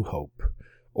of A New Hope.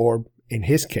 Or in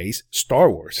his case,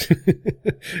 Star Wars.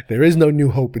 There is no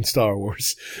New Hope in Star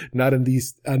Wars, not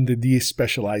under these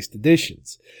specialized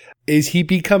editions. Is he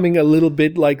becoming a little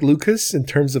bit like Lucas in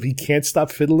terms of he can't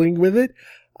stop fiddling with it?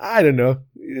 I don't know.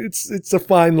 It's a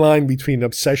fine line between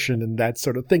obsession and that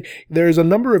sort of thing. There's a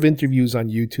number of interviews on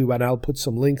YouTube, and I'll put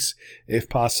some links if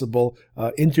possible,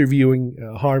 interviewing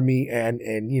Harmy and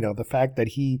the fact that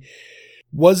he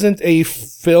wasn't a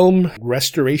film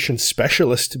restoration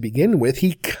specialist to begin with.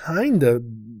 He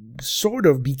sort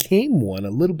of became one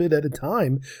a little bit at a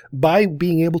time by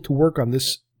being able to work on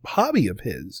this hobby of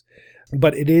his.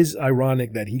 But it is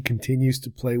ironic that he continues to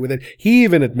play with it. He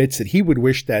even admits it. He would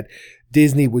wish that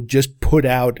Disney would just put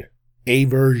out a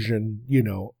version,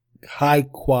 high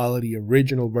quality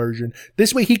original version.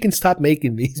 This way he can stop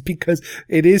making these, because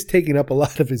it is taking up a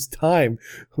lot of his time,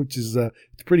 which is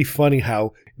it's pretty funny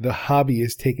how the hobby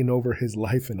has taken over his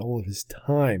life and all of his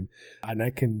time. And I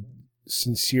can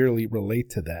sincerely relate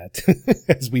to that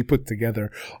as we put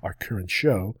together our current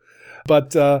show.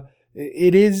 But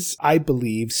it is, I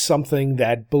believe, something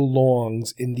that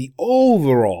belongs in the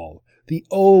overall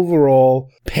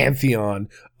pantheon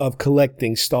of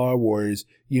collecting Star Wars.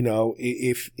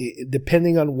 If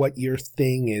depending on what your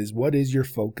thing is, what is your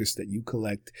focus that you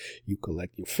collect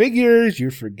your figures,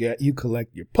 you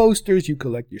collect your posters, you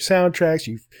collect your soundtracks,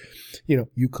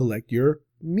 you collect your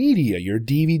media, your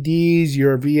DVDs,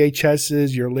 your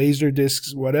VHSs, your laser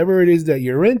discs, whatever it is that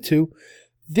you're into.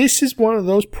 This is one of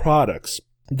those products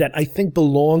that I think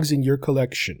belongs in your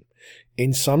collection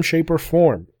in some shape or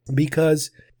form,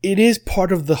 because it is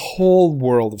part of the whole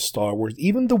world of Star Wars,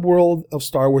 even the world of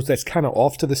Star Wars that's kind of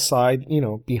off to the side,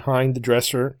 behind the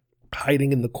dresser,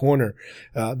 hiding in the corner.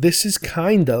 This is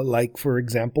kind of like, for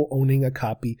example, owning a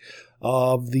copy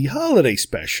of the holiday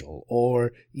special,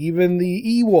 or even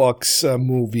the Ewoks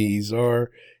movies,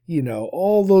 or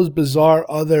all those bizarre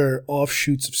other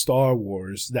offshoots of Star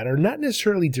Wars that are not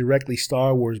necessarily directly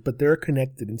Star Wars, but they're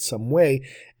connected in some way.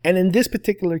 And in this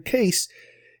particular case,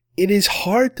 it is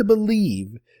hard to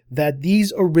believe that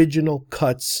these original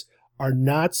cuts are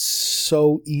not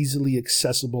so easily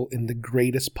accessible in the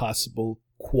greatest possible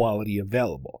quality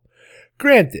available.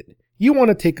 Granted, you want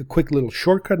to take a quick little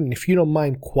shortcut, and if you don't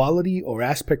mind quality or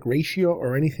aspect ratio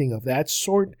or anything of that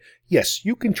sort, yes,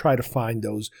 you can try to find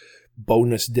those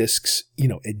bonus discs,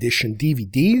 edition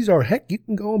DVDs, or heck, you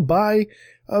can go and buy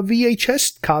a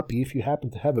VHS copy if you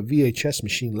happen to have a VHS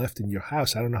machine left in your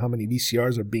house. I don't know how many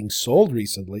VCRs are being sold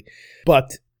recently,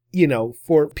 but,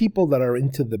 for people that are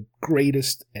into the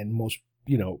greatest and most,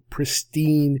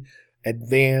 pristine,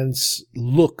 advanced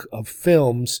look of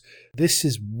films, this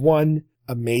is one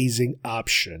amazing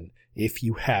option if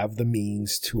you have the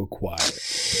means to acquire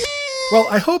it. Well,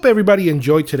 I hope everybody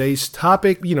enjoyed today's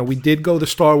topic. We did go the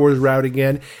Star Wars route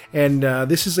again, and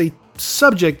this is a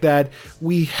subject that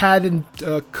we hadn't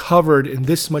covered in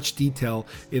this much detail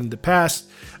in the past.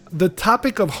 The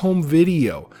topic of home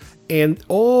video and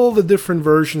all the different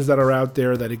versions that are out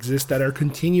there that exist that are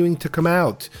continuing to come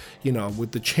out,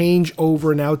 with the change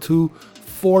over now to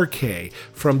 4K,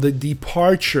 from the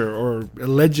departure or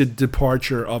alleged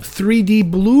departure of 3D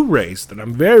Blu-rays that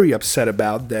I'm very upset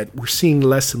about, that we're seeing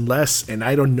less and less, and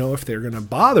I don't know if they're going to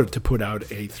bother to put out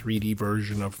a 3D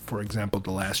version of, for example, The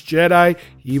Last Jedi,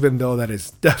 even though that is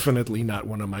definitely not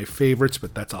one of my favorites,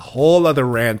 but that's a whole other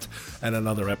rant and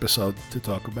another episode to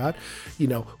talk about.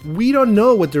 We don't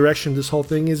know what direction this whole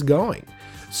thing is going.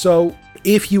 So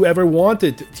if you ever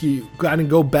wanted to kind of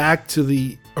go back to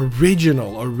the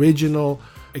original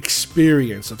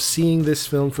experience of seeing this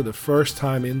film for the first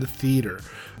time in the theater,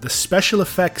 the special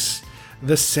effects,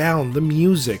 the sound, the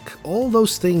music, all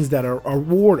those things that are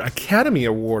Academy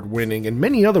Award winning and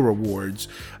many other awards,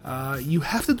 you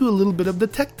have to do a little bit of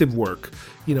detective work,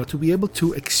 to be able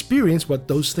to experience what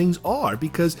those things are,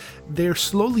 because they're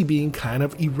slowly being kind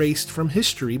of erased from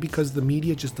history because the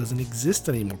media just doesn't exist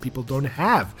anymore. People don't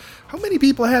have. How many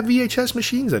people have VHS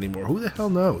machines anymore? Who the hell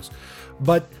knows?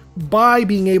 But by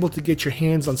being able to get your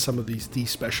hands on some of these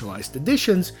despecialized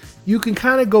editions, you can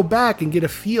kind of go back and get a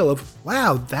feel of,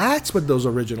 wow, that's what those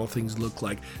original things look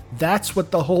like. That's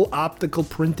what the whole optical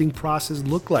printing process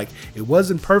looked like. It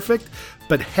wasn't perfect,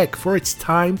 but heck, for its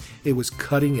time, it was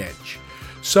cutting edge.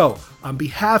 So, on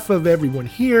behalf of everyone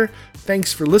here,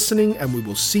 thanks for listening, and we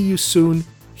will see you soon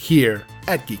here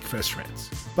at GeekFest Rants.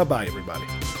 Bye-bye, everybody.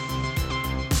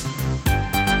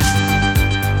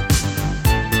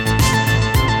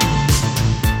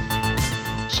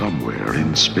 Somewhere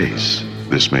in space,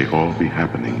 this may all be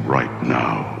happening right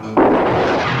now.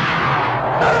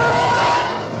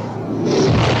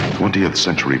 20th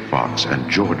Century Fox and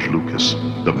George Lucas,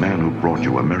 the man who brought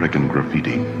you American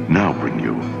Graffiti, now bring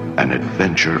you an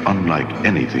adventure unlike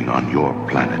anything on your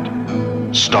planet.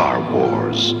 Star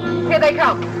Wars. Here they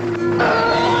come.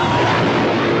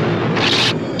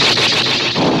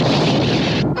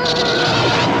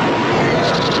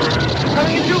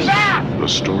 Coming in too fast! The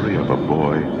story of a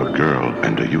boy, a girl,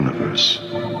 and a universe.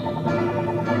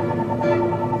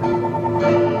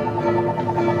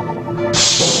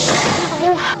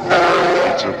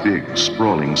 It's a big,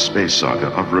 sprawling space saga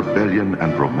of rebellion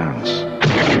and romance.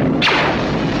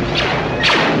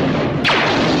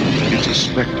 It's a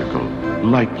spectacle,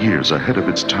 light years ahead of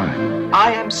its time.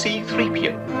 I am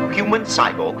C-3PO, human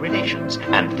cyborg relations,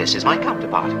 and this is my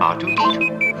counterpart,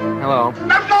 R2-D2. Hello.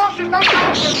 No sauces, no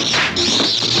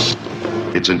sauces!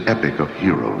 It's an epic of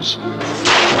heroes.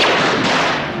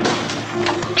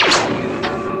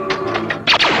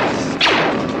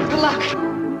 Good luck.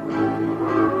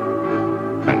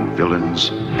 And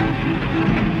villains.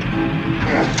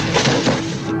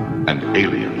 And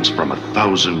aliens from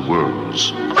 1,000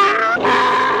 worlds.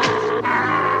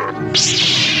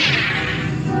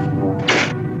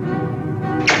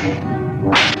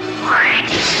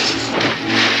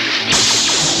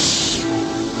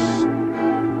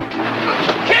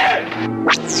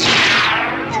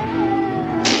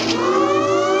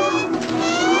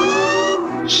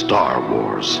 Star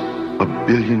Wars, 1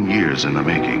 billion years in the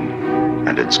making,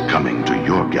 and it's coming to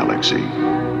your galaxy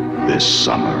this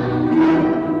summer.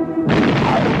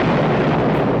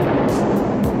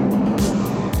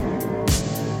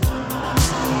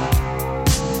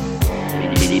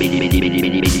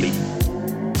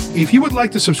 If you would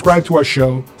like to subscribe to our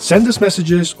show, send us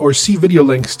messages, or see video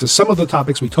links to some of the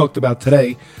topics we talked about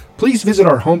today, please visit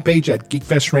our homepage at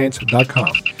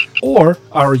geekfestrants.com or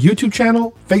our YouTube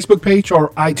channel, Facebook page, or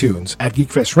iTunes at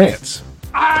GeekFest Rants.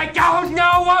 I don't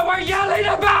know what we're yelling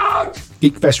about!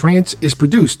 GeekFest Rants is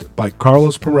produced by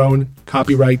Carlos Perón,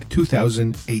 copyright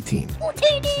 2018.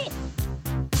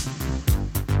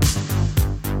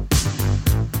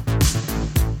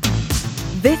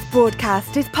 This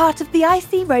broadcast is part of the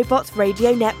IC Robots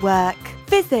Radio Network.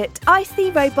 Visit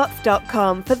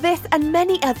icrobots.com for this and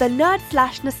many other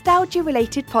nerd/nostalgia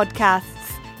related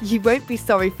podcasts. You won't be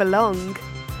sorry for long.